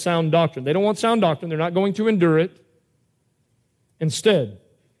up with sound doctrine. They don't want sound doctrine. They're not going to endure it. Instead,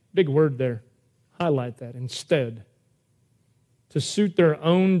 big word there, highlight that, instead, to suit their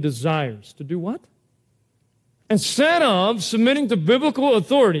own desires. To do what? Instead of submitting to biblical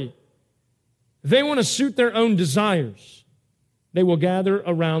authority, they want to suit their own desires. They will gather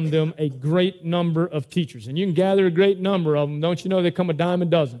around them a great number of teachers. And you can gather a great number of them. Don't you know they come a dime a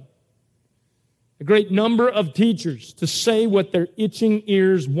dozen? A great number of teachers to say what their itching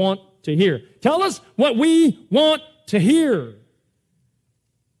ears want to hear. Tell us what we want to hear.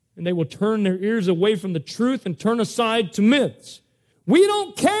 And they will turn their ears away from the truth and turn aside to myths. We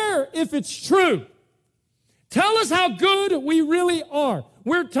don't care if it's true. Tell us how good we really are.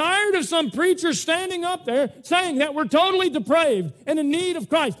 We're tired of some preacher standing up there saying that we're totally depraved and in need of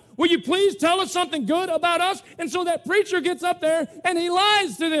Christ. Will you please tell us something good about us? And so that preacher gets up there and he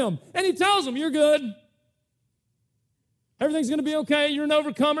lies to them. And he tells them, you're good. Everything's going to be okay. You're an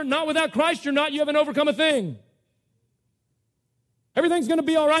overcomer. Not without Christ, you're not. You haven't overcome a thing. Everything's going to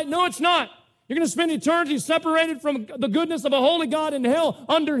be all right. No, it's not. You're going to spend eternity separated from the goodness of a holy God in hell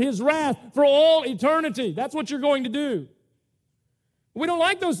under His wrath for all eternity. That's what you're going to do. We don't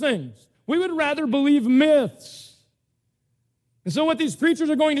like those things. We would rather believe myths. And so what these preachers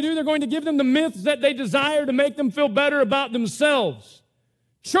are going to do, they're going to give them the myths that they desire to make them feel better about themselves,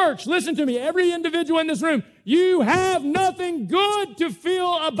 Church, listen to me, every individual in this room, you have nothing good to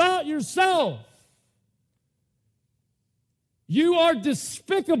feel about yourself. You are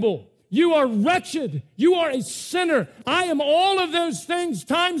despicable. You are wretched. You are a sinner. I am all of those things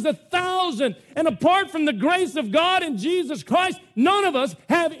times 1,000. And apart from the grace of God in Jesus Christ, none of us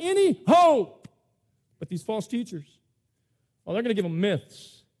have any hope. But these false teachers, well, they're going to give them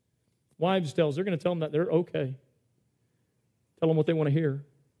myths, wives' tales. They're going to tell them that they're okay. Tell them what they want to hear.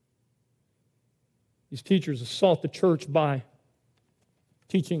 These teachers assault the church by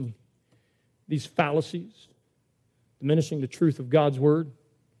teaching these fallacies, diminishing the truth of God's word.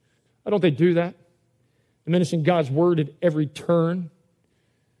 Why don't they do that? Diminishing God's word at every turn.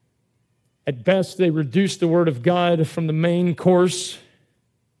 At best, they reduce the word of God from the main course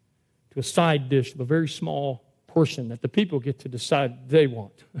to a side dish of a very small portion that the people get to decide they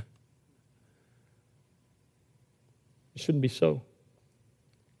want. It shouldn't be so.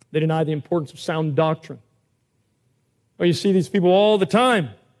 They deny the importance of sound doctrine. Oh, you see these people all the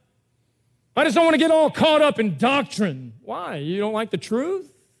time. I just don't want to get all caught up in doctrine. Why? You don't like the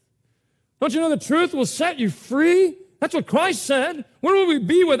truth? Don't you know the truth will set you free? That's what Christ said. Where would we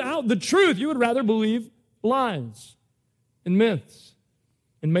be without the truth? You would rather believe lies and myths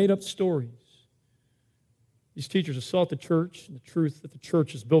and made-up stories. These teachers assault the church and the truth that the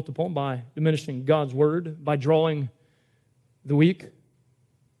church is built upon by diminishing God's word, by drawing the weak,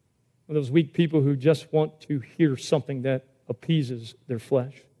 those weak people who just want to hear something that appeases their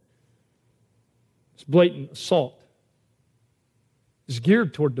flesh. This blatant assault is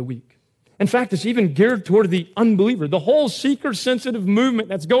geared toward the weak. In fact, it's even geared toward the unbeliever. The whole seeker-sensitive movement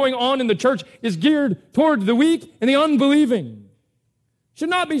that's going on in the church is geared toward the weak and the unbelieving. Should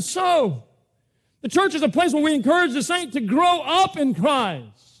not be so. The church is a place where we encourage the saint to grow up in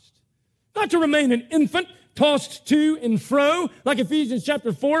Christ, not to remain an infant tossed to and fro, like Ephesians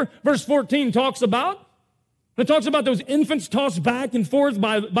chapter 4, verse 14 talks about. It talks about those infants tossed back and forth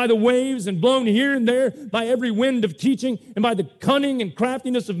by the waves and blown here and there by every wind of teaching and by the cunning and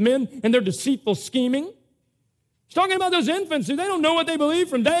craftiness of men and their deceitful scheming. He's talking about those infants who they don't know what they believe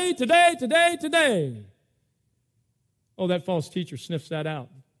from day to day to day to day. Oh, that false teacher sniffs that out.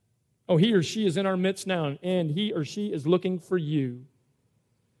 Oh, he or she is in our midst now, and he or she is looking for you,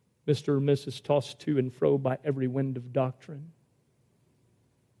 Mr. or Mrs. tossed to and fro by every wind of doctrine.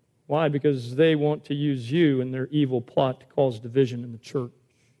 Why? Because they want to use you in their evil plot to cause division in the church,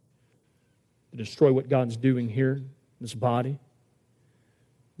 to destroy what God's doing here in this body.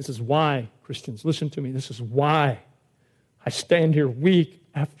 This is why, Christians, listen to me, this is why I stand here week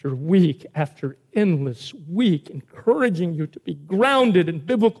after endless week, encouraging you to be grounded in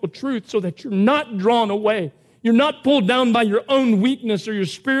biblical truth so that you're not drawn away. You're not pulled down by your own weakness or your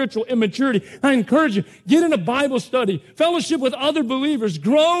spiritual immaturity. I encourage you, get in a Bible study, fellowship with other believers,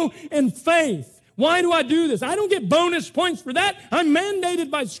 grow in faith. Why do I do this? I don't get bonus points for that. I'm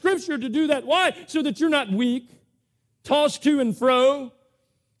mandated by Scripture to do that. Why? So that you're not weak, tossed to and fro,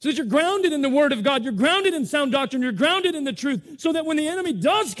 so that you're grounded in the Word of God, you're grounded in sound doctrine, you're grounded in the truth, so that when the enemy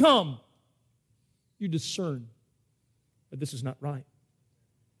does come, you discern that this is not right.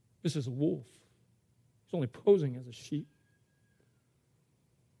 This is a wolf. He's only posing as a sheep.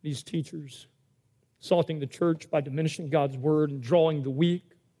 These teachers assaulting the church by diminishing God's word and drawing the weak,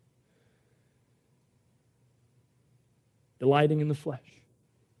 delighting in the flesh.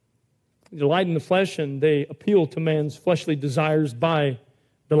 They delight in the flesh and they appeal to man's fleshly desires by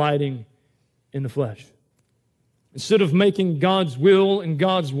delighting in the flesh. Instead of making God's will and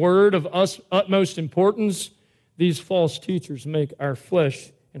God's word of utmost importance, these false teachers make our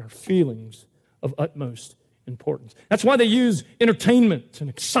flesh and our feelings of utmost importance. That's why they use entertainment and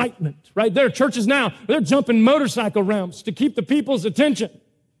excitement, right? There are churches now, they're jumping motorcycle ramps to keep the people's attention.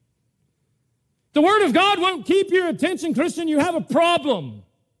 The Word of God won't keep your attention, Christian. You have a problem.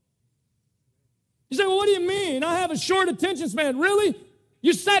 You say, well, what do you mean? I have a short attention span. Really?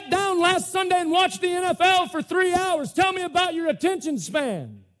 You sat down last Sunday and watched the NFL for 3 hours. Tell me about your attention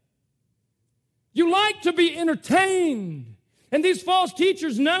span. You like to be entertained. And these false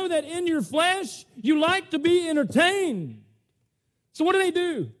teachers know that in your flesh, you like to be entertained. So what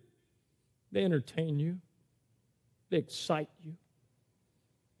do? They entertain you. They excite you.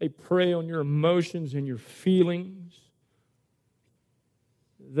 They prey on your emotions and your feelings.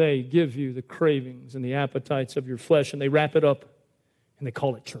 They give you the cravings and the appetites of your flesh, and they wrap it up, and they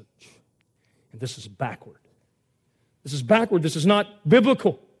call it church. And this is backward. This is backward. This is not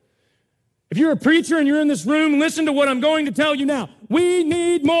biblical. If you're a preacher and you're in this room, listen to what I'm going to tell you now. We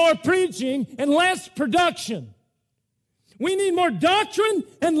need more preaching and less production. We need more doctrine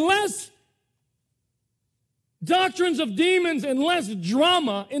and less Doctrines of demons and less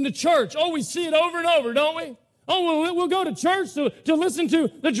drama in the church. Oh, we see it over and over, don't we? Oh, we'll go to church to listen to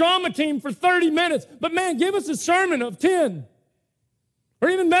the drama team for 30 minutes. But man, give us a sermon of 10. Or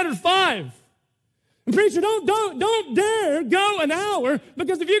even better, 5. And preacher, don't dare go an hour,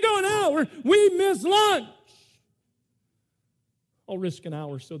 because if you go an hour, we miss lunch. I'll risk an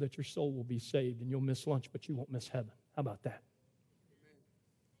hour so that your soul will be saved and you'll miss lunch, but you won't miss heaven. How about that?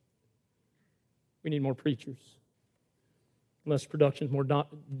 We need more preachers, less productions, more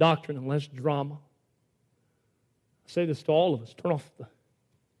doctrine, and less drama. I say this to all of us. Turn off the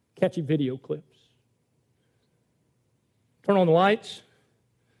catchy video clips. Turn on the lights.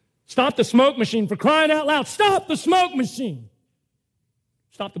 Stop the smoke machine, for crying out loud. Stop the smoke machine.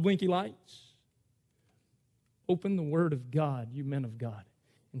 Stop the blinky lights. Open the Word of God, you men of God,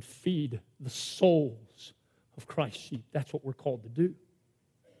 and feed the souls of Christ's sheep. That's what we're called to do.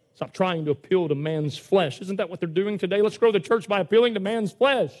 Stop trying to appeal to man's flesh. Isn't that what they're doing today? Let's grow the church by appealing to man's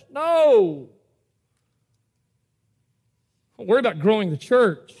flesh. No. Don't worry about growing the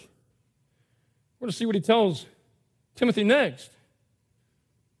church. We're going to see what he tells Timothy next.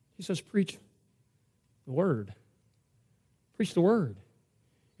 He says, preach the Word. Preach the Word.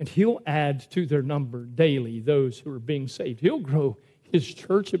 And he'll add to their number daily those who are being saved. He'll grow his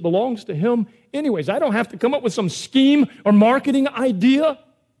church. It belongs to him anyways. I don't have to come up with some scheme or marketing idea. I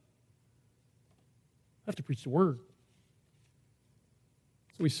have to preach the Word.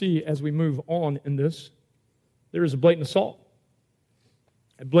 So we see as we move on in this, there is a blatant assault.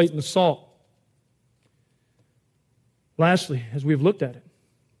 A blatant assault. Lastly, as we've looked at it,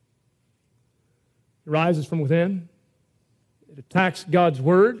 it rises from within. It attacks God's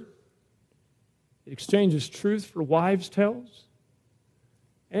Word. It exchanges truth for wives' tales.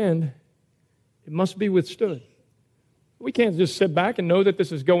 And it must be withstood. We can't just sit back and know that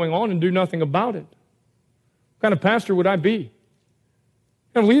this is going on and do nothing about it. What kind of pastor would I be?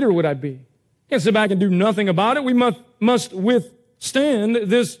 What kind of leader would I be? Can't sit back and do nothing about it. We must withstand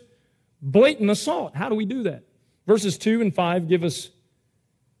this blatant assault. How do we do that? Verses 2 and 5 give us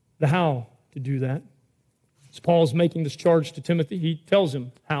the how to do that. As Paul's making this charge to Timothy, he tells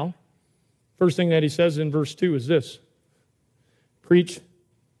him how. First thing that he says in verse 2 is this: preach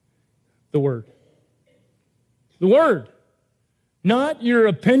the Word. The Word. Not your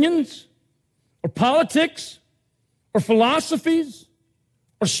opinions or politics or philosophies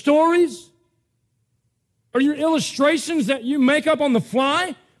or stories or your illustrations that you make up on the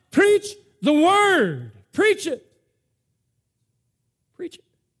fly. Preach the Word. Preach it. Preach it.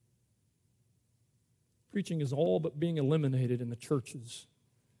 Preaching is all but being eliminated in the churches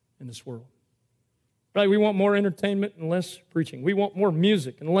in this world. Right? We want more entertainment and less preaching. We want more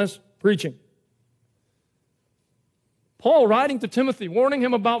music and less preaching. Paul, writing to Timothy, warning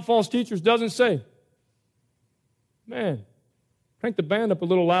him about false teachers, doesn't say, man, crank the band up a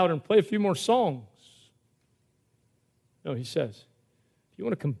little louder and play a few more songs. No, he says, if you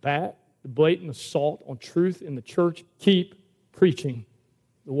want to combat the blatant assault on truth in the church, keep preaching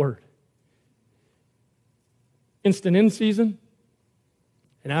the Word. Instant in season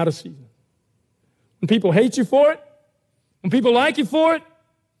and out of season. When people hate you for it, when people like you for it,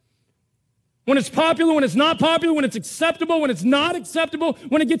 when it's popular, when it's not popular, when it's acceptable, when it's not acceptable,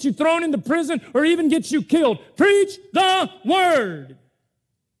 when it gets you thrown into prison or even gets you killed. Preach the Word.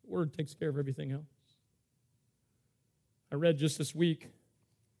 The Word takes care of everything else. I read just this week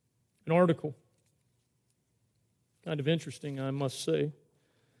an article, kind of interesting, I must say,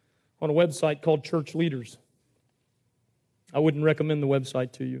 on a website called Church Leaders. I wouldn't recommend the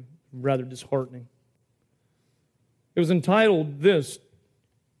website to you. Rather disheartening. It was entitled this,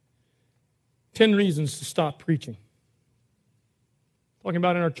 10 Reasons to Stop Preaching. Talking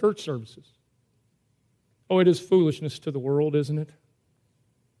about in our church services. Oh, it is foolishness to the world, isn't it?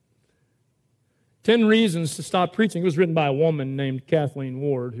 10 Reasons to Stop Preaching. It was written by a woman named Kathleen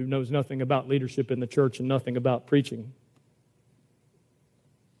Ward, who knows nothing about leadership in the church and nothing about preaching.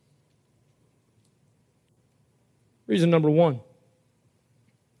 Reason number 1,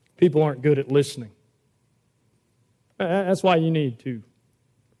 people aren't good at listening. That's why you need to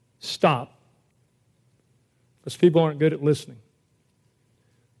stop, because people aren't good at listening.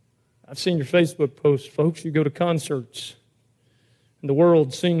 I've seen your Facebook posts, folks. You go to concerts, and the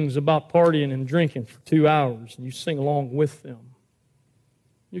world sings about partying and drinking for 2 hours, and you sing along with them.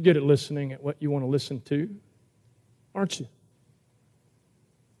 You're good at listening at what you want to listen to, aren't you?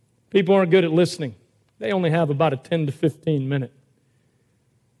 People aren't good at listening. They only have about a 10 to 15 minute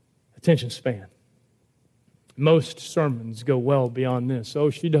attention span. Most sermons go well beyond this.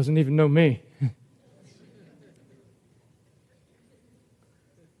 Oh, she doesn't even know me.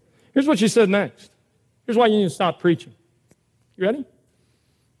 Here's what she said next. Here's why you need to stop preaching. You ready?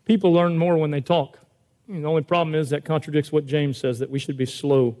 People learn more when they talk. The only problem is that contradicts what James says, that we should be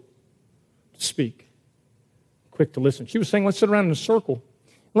slow to speak, quick to listen. She was saying, let's sit around in a circle.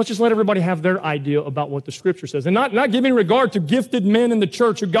 Let's just let everybody have their idea about what the Scripture says. And not giving regard to gifted men in the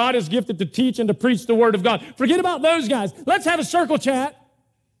church who God has gifted to teach and to preach the Word of God. Forget about those guys. Let's have a circle chat.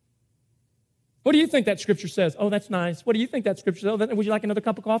 What do you think that Scripture says? Oh, that's nice. What do you think that Scripture says? Oh, would you like another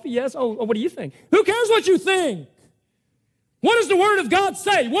cup of coffee? Yes. Oh, what do you think? Who cares what you think? What does the Word of God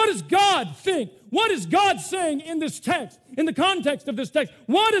say? What does God think? What is God saying in this text, in the context of this text?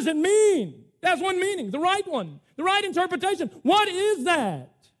 What does it mean? That's one meaning, the right one, the right interpretation. What is that?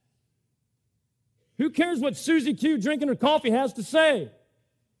 Who cares what Susie Q drinking her coffee has to say?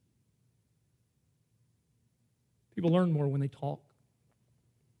 People learn more when they talk.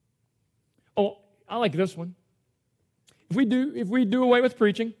 Oh, I like this one. If we do away with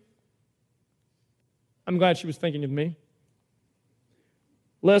preaching, I'm glad she was thinking of me.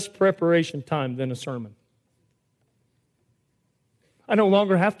 Less preparation time than a sermon. I no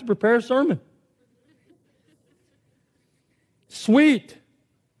longer have to prepare a sermon. Sweet.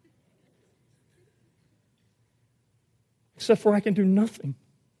 Except for I can do nothing.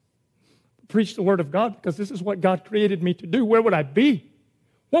 Preach the Word of God, because this is what God created me to do. Where would I be?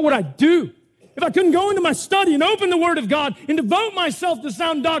 What would I do if I couldn't go into my study and open the Word of God and devote myself to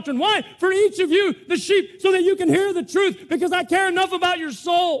sound doctrine? Why? For each of you, the sheep, so that you can hear the truth, because I care enough about your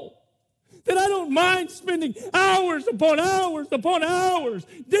soul that I don't mind spending hours upon hours upon hours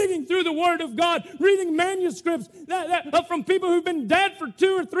digging through the Word of God, reading manuscripts from people who've been dead for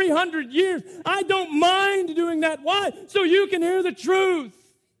 200 or 300 years. I don't mind doing that. Why? So you can hear the truth.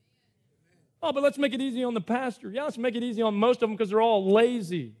 Oh, but let's make it easy on the pastor. Yeah, let's make it easy on most of them because they're all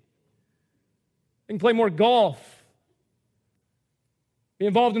lazy. They can play more golf, be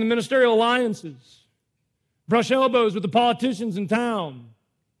involved in the ministerial alliances, brush elbows with the politicians in town.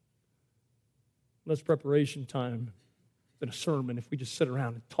 Less preparation time than a sermon if we just sit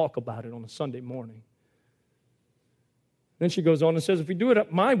around and talk about it on a Sunday morning. Then she goes on and says, if we do it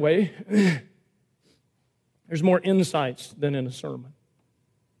up my way, there's more insights than in a sermon.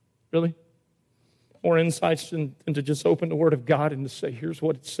 Really? More insights than to just open the Word of God and to say, here's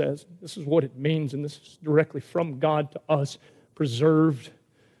what it says, this is what it means, and this is directly from God to us, preserved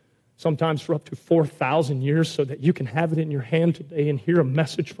sometimes for up to 4,000 years so that you can have it in your hand today and hear a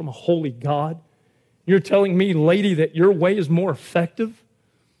message from a holy God. You're telling me, lady, that your way is more effective?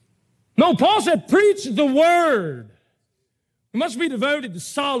 No, Paul said, preach the Word. We must be devoted to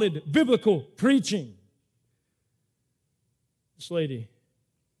solid biblical preaching. This lady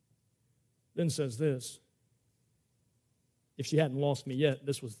then says this. If she hadn't lost me yet,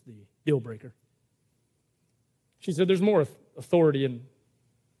 this was the deal breaker. She said, there's more authority in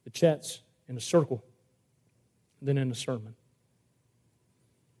the chats in a circle than in a sermon.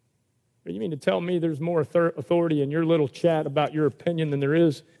 You mean to tell me there's more authority in your little chat about your opinion than there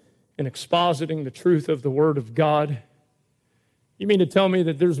is in expositing the truth of the Word of God? You mean to tell me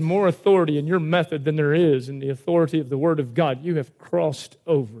that there's more authority in your method than there is in the authority of the Word of God? You have crossed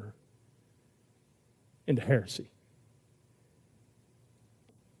over into heresy.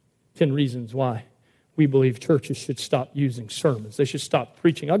 10 reasons why we believe churches should stop using sermons. They should stop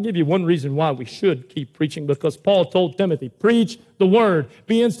preaching. I'll give you one reason why we should keep preaching, because Paul told Timothy, preach the Word.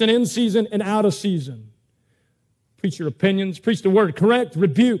 Be instant in season and out of season. Preach your opinions. Preach the Word. Correct,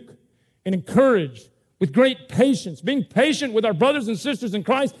 rebuke, and encourage with great patience. Being patient with our brothers and sisters in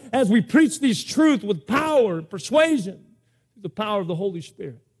Christ as we preach these truths with power and persuasion. The power of the Holy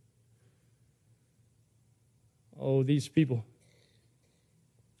Spirit. Oh, these people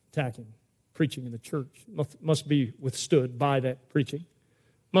attacking preaching in the church must be withstood by that preaching,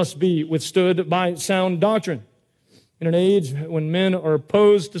 must be withstood by sound doctrine. In an age when men are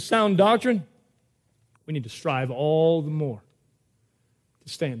opposed to sound doctrine, we need to strive all the more to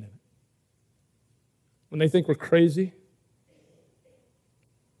stand in it. When they think we're crazy,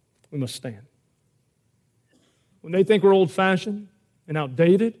 we must stand. When they think we're old-fashioned and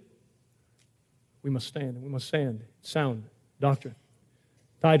outdated, we must stand, and we must stand sound doctrine.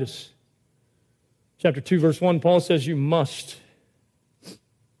 Titus chapter 2, verse 1, Paul says you must.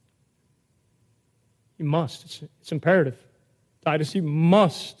 You must. It's imperative. Titus, you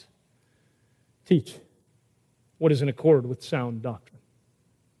must teach what is in accord with sound doctrine.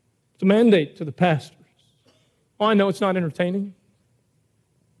 It's a mandate to the pastors. Oh, I know it's not entertaining.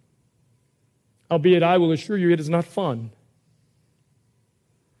 Albeit I will assure you it is not fun.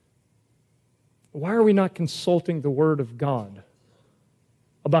 Why are we not consulting the Word of God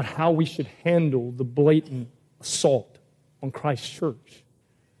about how we should handle the blatant assault on Christ's church?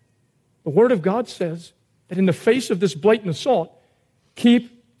 The Word of God says that in the face of this blatant assault,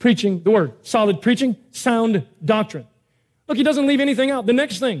 keep preaching the Word. Solid preaching, sound doctrine. Look, he doesn't leave anything out. The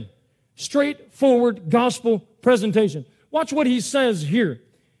next thing, straightforward gospel presentation. Watch what he says here.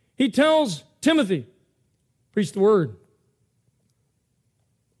 He tells Timothy, preach the Word.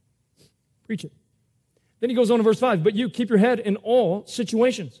 Preach it. Then he goes on to verse 5, but you keep your head in all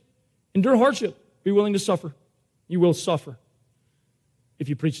situations. Endure hardship. Be willing to suffer. You will suffer. If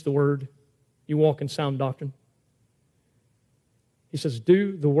you preach the Word, you walk in sound doctrine. He says,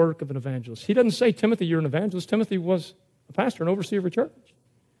 do the work of an evangelist. He doesn't say, Timothy, you're an evangelist. Timothy was a pastor and overseer of a church.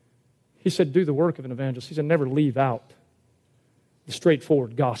 He said, do the work of an evangelist. He said, never leave out the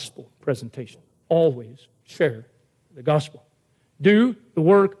straightforward gospel presentation. Always share the gospel. Do the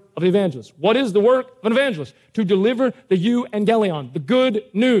work of an evangelist. What is the work of an evangelist? To deliver the euangelion, the good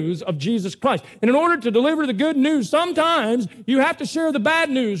news of Jesus Christ. And in order to deliver the good news, sometimes you have to share the bad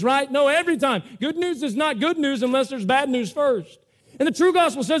news, right? No, every time. Good news is not good news unless there's bad news first. And the true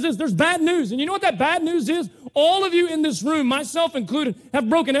gospel says this, there's bad news. And you know what that bad news is? All of you in this room, myself included, have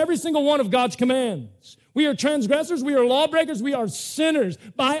broken every single one of God's commands. We are transgressors, we are lawbreakers, we are sinners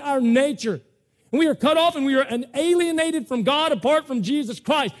by our nature. And we are cut off and we are alienated from God apart from Jesus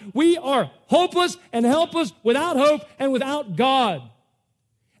Christ. We are hopeless and helpless, without hope and without God.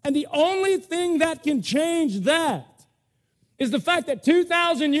 And the only thing that can change that is the fact that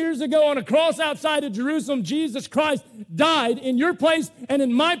 2,000 years ago on a cross outside of Jerusalem, Jesus Christ died in your place and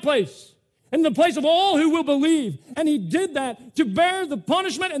in my place, and in the place of all who will believe. And he did that to bear the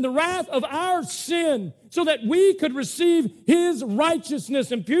punishment and the wrath of our sin so that we could receive his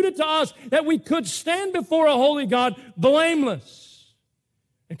righteousness imputed to us, that we could stand before a holy God blameless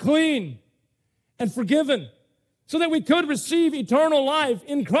and clean and forgiven, so that we could receive eternal life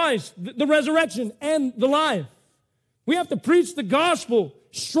in Christ, the resurrection and the life. We have to preach the gospel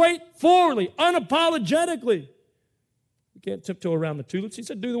straightforwardly, unapologetically. We can't tiptoe around the tulips. He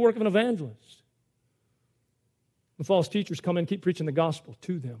said, do the work of an evangelist. When false teachers come in, keep preaching the gospel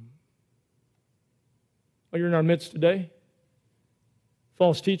to them. Well, you're in our midst today.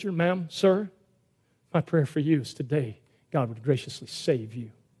 False teacher, ma'am, sir, my prayer for you is today God would graciously save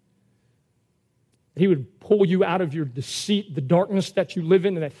you. He would pull you out of your deceit, the darkness that you live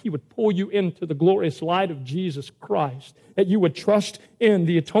in, and that he would pull you into the glorious light of Jesus Christ, that you would trust in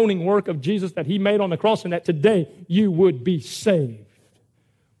the atoning work of Jesus that he made on the cross, and that today you would be saved.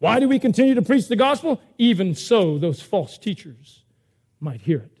 Why do we continue to preach the gospel? Even so, those false teachers might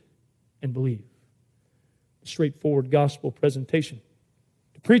hear it and believe. A straightforward gospel presentation.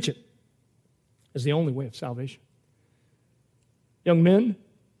 To preach it is the only way of salvation. Young men,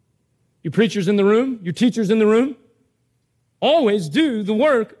 you preachers in the room, you teachers in the room, always do the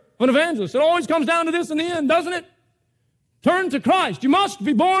work of an evangelist. It always comes down to this in the end, doesn't it? Turn to Christ. You must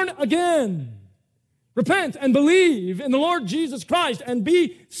be born again. Repent and believe in the Lord Jesus Christ and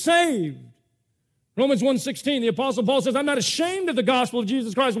be saved. Romans 1:16, the Apostle Paul says, I'm not ashamed of the gospel of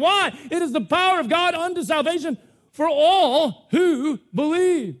Jesus Christ. Why? It is the power of God unto salvation for all who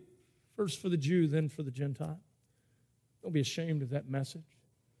believe. First for the Jew, then for the Gentile. Don't be ashamed of that message.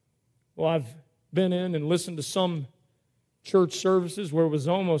 Well, I've been in and listened to some church services where it was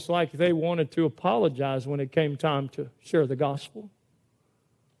almost like they wanted to apologize when it came time to share the gospel.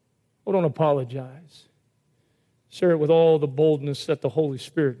 Well, don't apologize. Share it with all the boldness that the Holy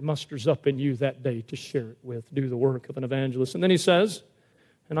Spirit musters up in you that day to share it with. Do the work of an evangelist. And then he says,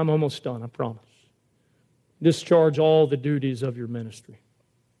 and I'm almost done, I promise, discharge all the duties of your ministry.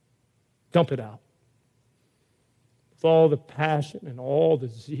 Dump it out. With all the passion and all the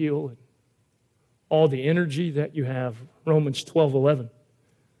zeal and all the energy that you have. Romans 12:11.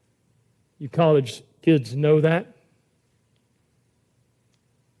 You college kids know that.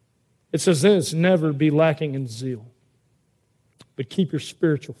 It says this, never be lacking in zeal, but keep your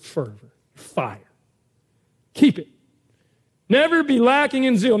spiritual fervor, fire. Keep it. Never be lacking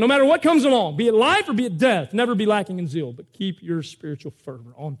in zeal, no matter what comes along, be it life or be it death. Never be lacking in zeal, but keep your spiritual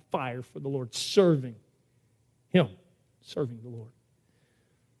fervor on fire for the Lord, serving him, serving the Lord.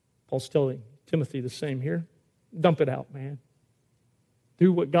 Paul's telling Timothy the same here. Dump it out, man.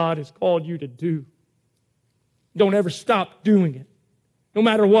 Do what God has called you to do. Don't ever stop doing it, no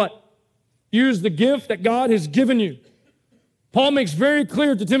matter what. Use the gift that God has given you. Paul makes very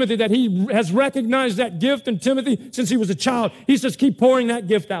clear to Timothy that he has recognized that gift in Timothy since he was a child. He says, keep pouring that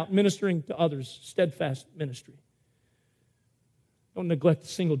gift out, ministering to others, steadfast ministry. Don't neglect a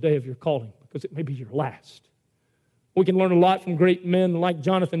single day of your calling because it may be your last. We can learn a lot from great men like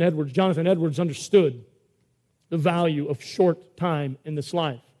Jonathan Edwards. Jonathan Edwards understood the value of short time in this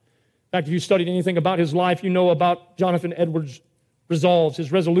life. In fact, if you studied anything about his life, you know about Jonathan Edwards' resolves,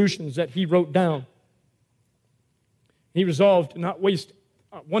 his resolutions that he wrote down. He resolved to not waste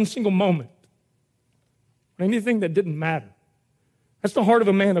one single moment on anything that didn't matter. That's the heart of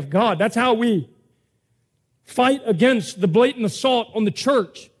a man of God. That's how we fight against the blatant assault on the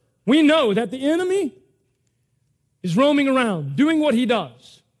church. We know that the enemy is roaming around, doing what he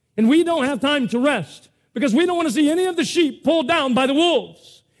does. And we don't have time to rest because we don't want to see any of the sheep pulled down by the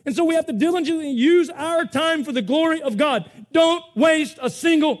wolves. And so we have to diligently use our time for the glory of God. Don't waste a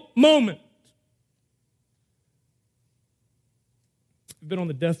single moment. I've been on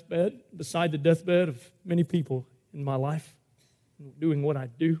the deathbed, beside the deathbed of many people in my life, doing what I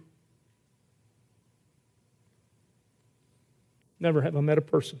do. Never have I met a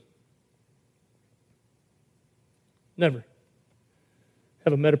person. Never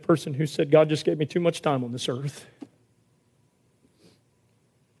have I met a person who said, God just gave me too much time on this earth.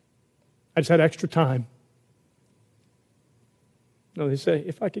 I just had extra time. No, they say,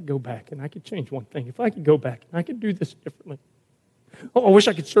 if I could go back and I could change one thing, if I could go back and I could do this differently. Oh, I wish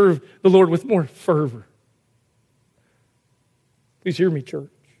I could serve the Lord with more fervor. Please hear me, church.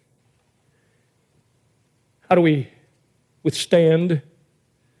 How do we withstand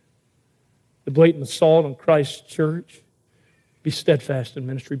the blatant assault on Christ's church? Be steadfast in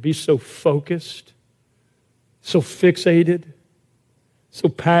ministry. Be so focused, so fixated, so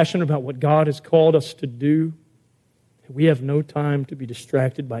passionate about what God has called us to do that we have no time to be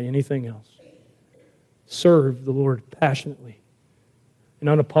distracted by anything else. Serve the Lord passionately and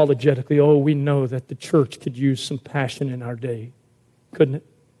unapologetically. Oh, we know that the church could use some passion in our day, couldn't it?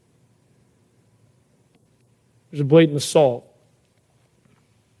 There's a blatant assault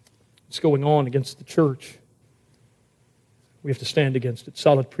that's going on against the church. We have to stand against it.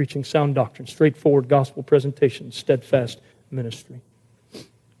 Solid preaching, sound doctrine, straightforward gospel presentation, steadfast ministry.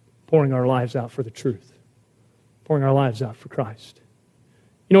 Pouring our lives out for the truth. Pouring our lives out for Christ.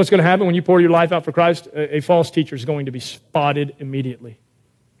 You know what's going to happen when you pour your life out for Christ? A false teacher is going to be spotted immediately.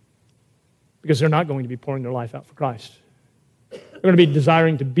 Because they're not going to be pouring their life out for Christ. They're going to be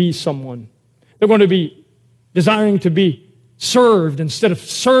desiring to be someone. They're going to be desiring to be served instead of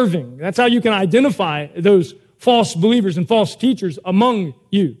serving. That's how you can identify those false believers and false teachers among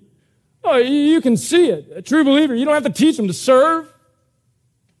you. Oh, you can see it. A true believer, you don't have to teach them to serve.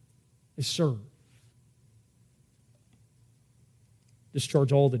 They serve.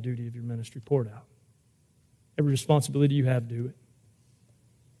 Discharge all the duty of your ministry. Pour it out. Every responsibility you have, do it.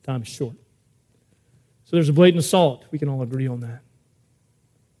 Time is short. So there's a blatant assault. We can all agree on that.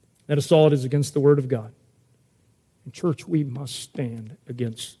 That assault is against the Word of God. In church, we must stand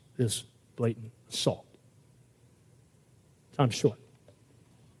against this blatant assault. Time's short.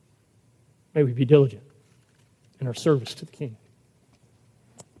 May we be diligent in our service to the King.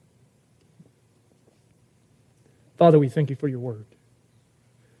 Father, we thank you for your Word.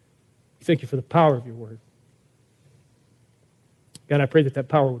 We thank you for the power of your Word. God, I pray that that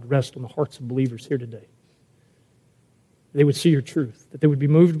power would rest on the hearts of believers here today. They would see your truth, that they would be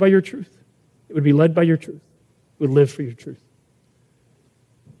moved by your truth, they would be led by your truth, would live for your truth.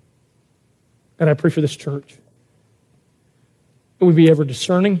 God, I pray for this church, that we be ever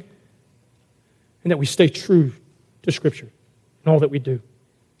discerning and that we stay true to Scripture in all that we do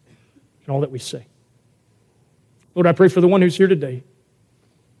and all that we say. Lord, I pray for the one who's here today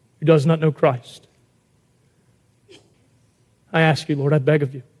who does not know Christ. I ask you, Lord, I beg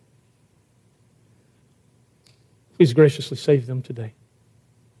of you, please graciously save them today.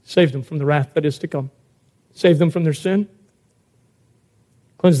 Save them from the wrath that is to come. Save them from their sin.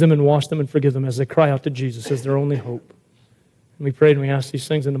 Cleanse them and wash them and forgive them as they cry out to Jesus as their only hope. And we pray and we ask these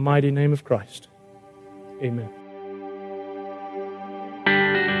things in the mighty name of Christ. Amen.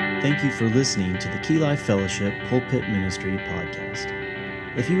 Thank you for listening to the Key Life Fellowship Pulpit Ministry podcast.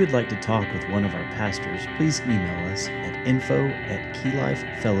 If you would like to talk with one of our pastors, please email us at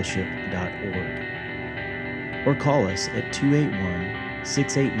info@keylifefellowship.org or call us at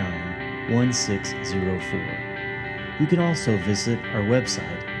 281-689-1604. You can also visit our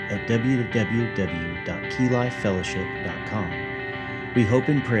website at www.keylifefellowship.com. We hope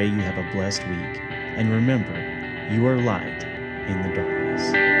and pray you have a blessed week, and remember, you are light in the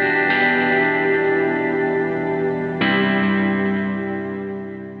darkness.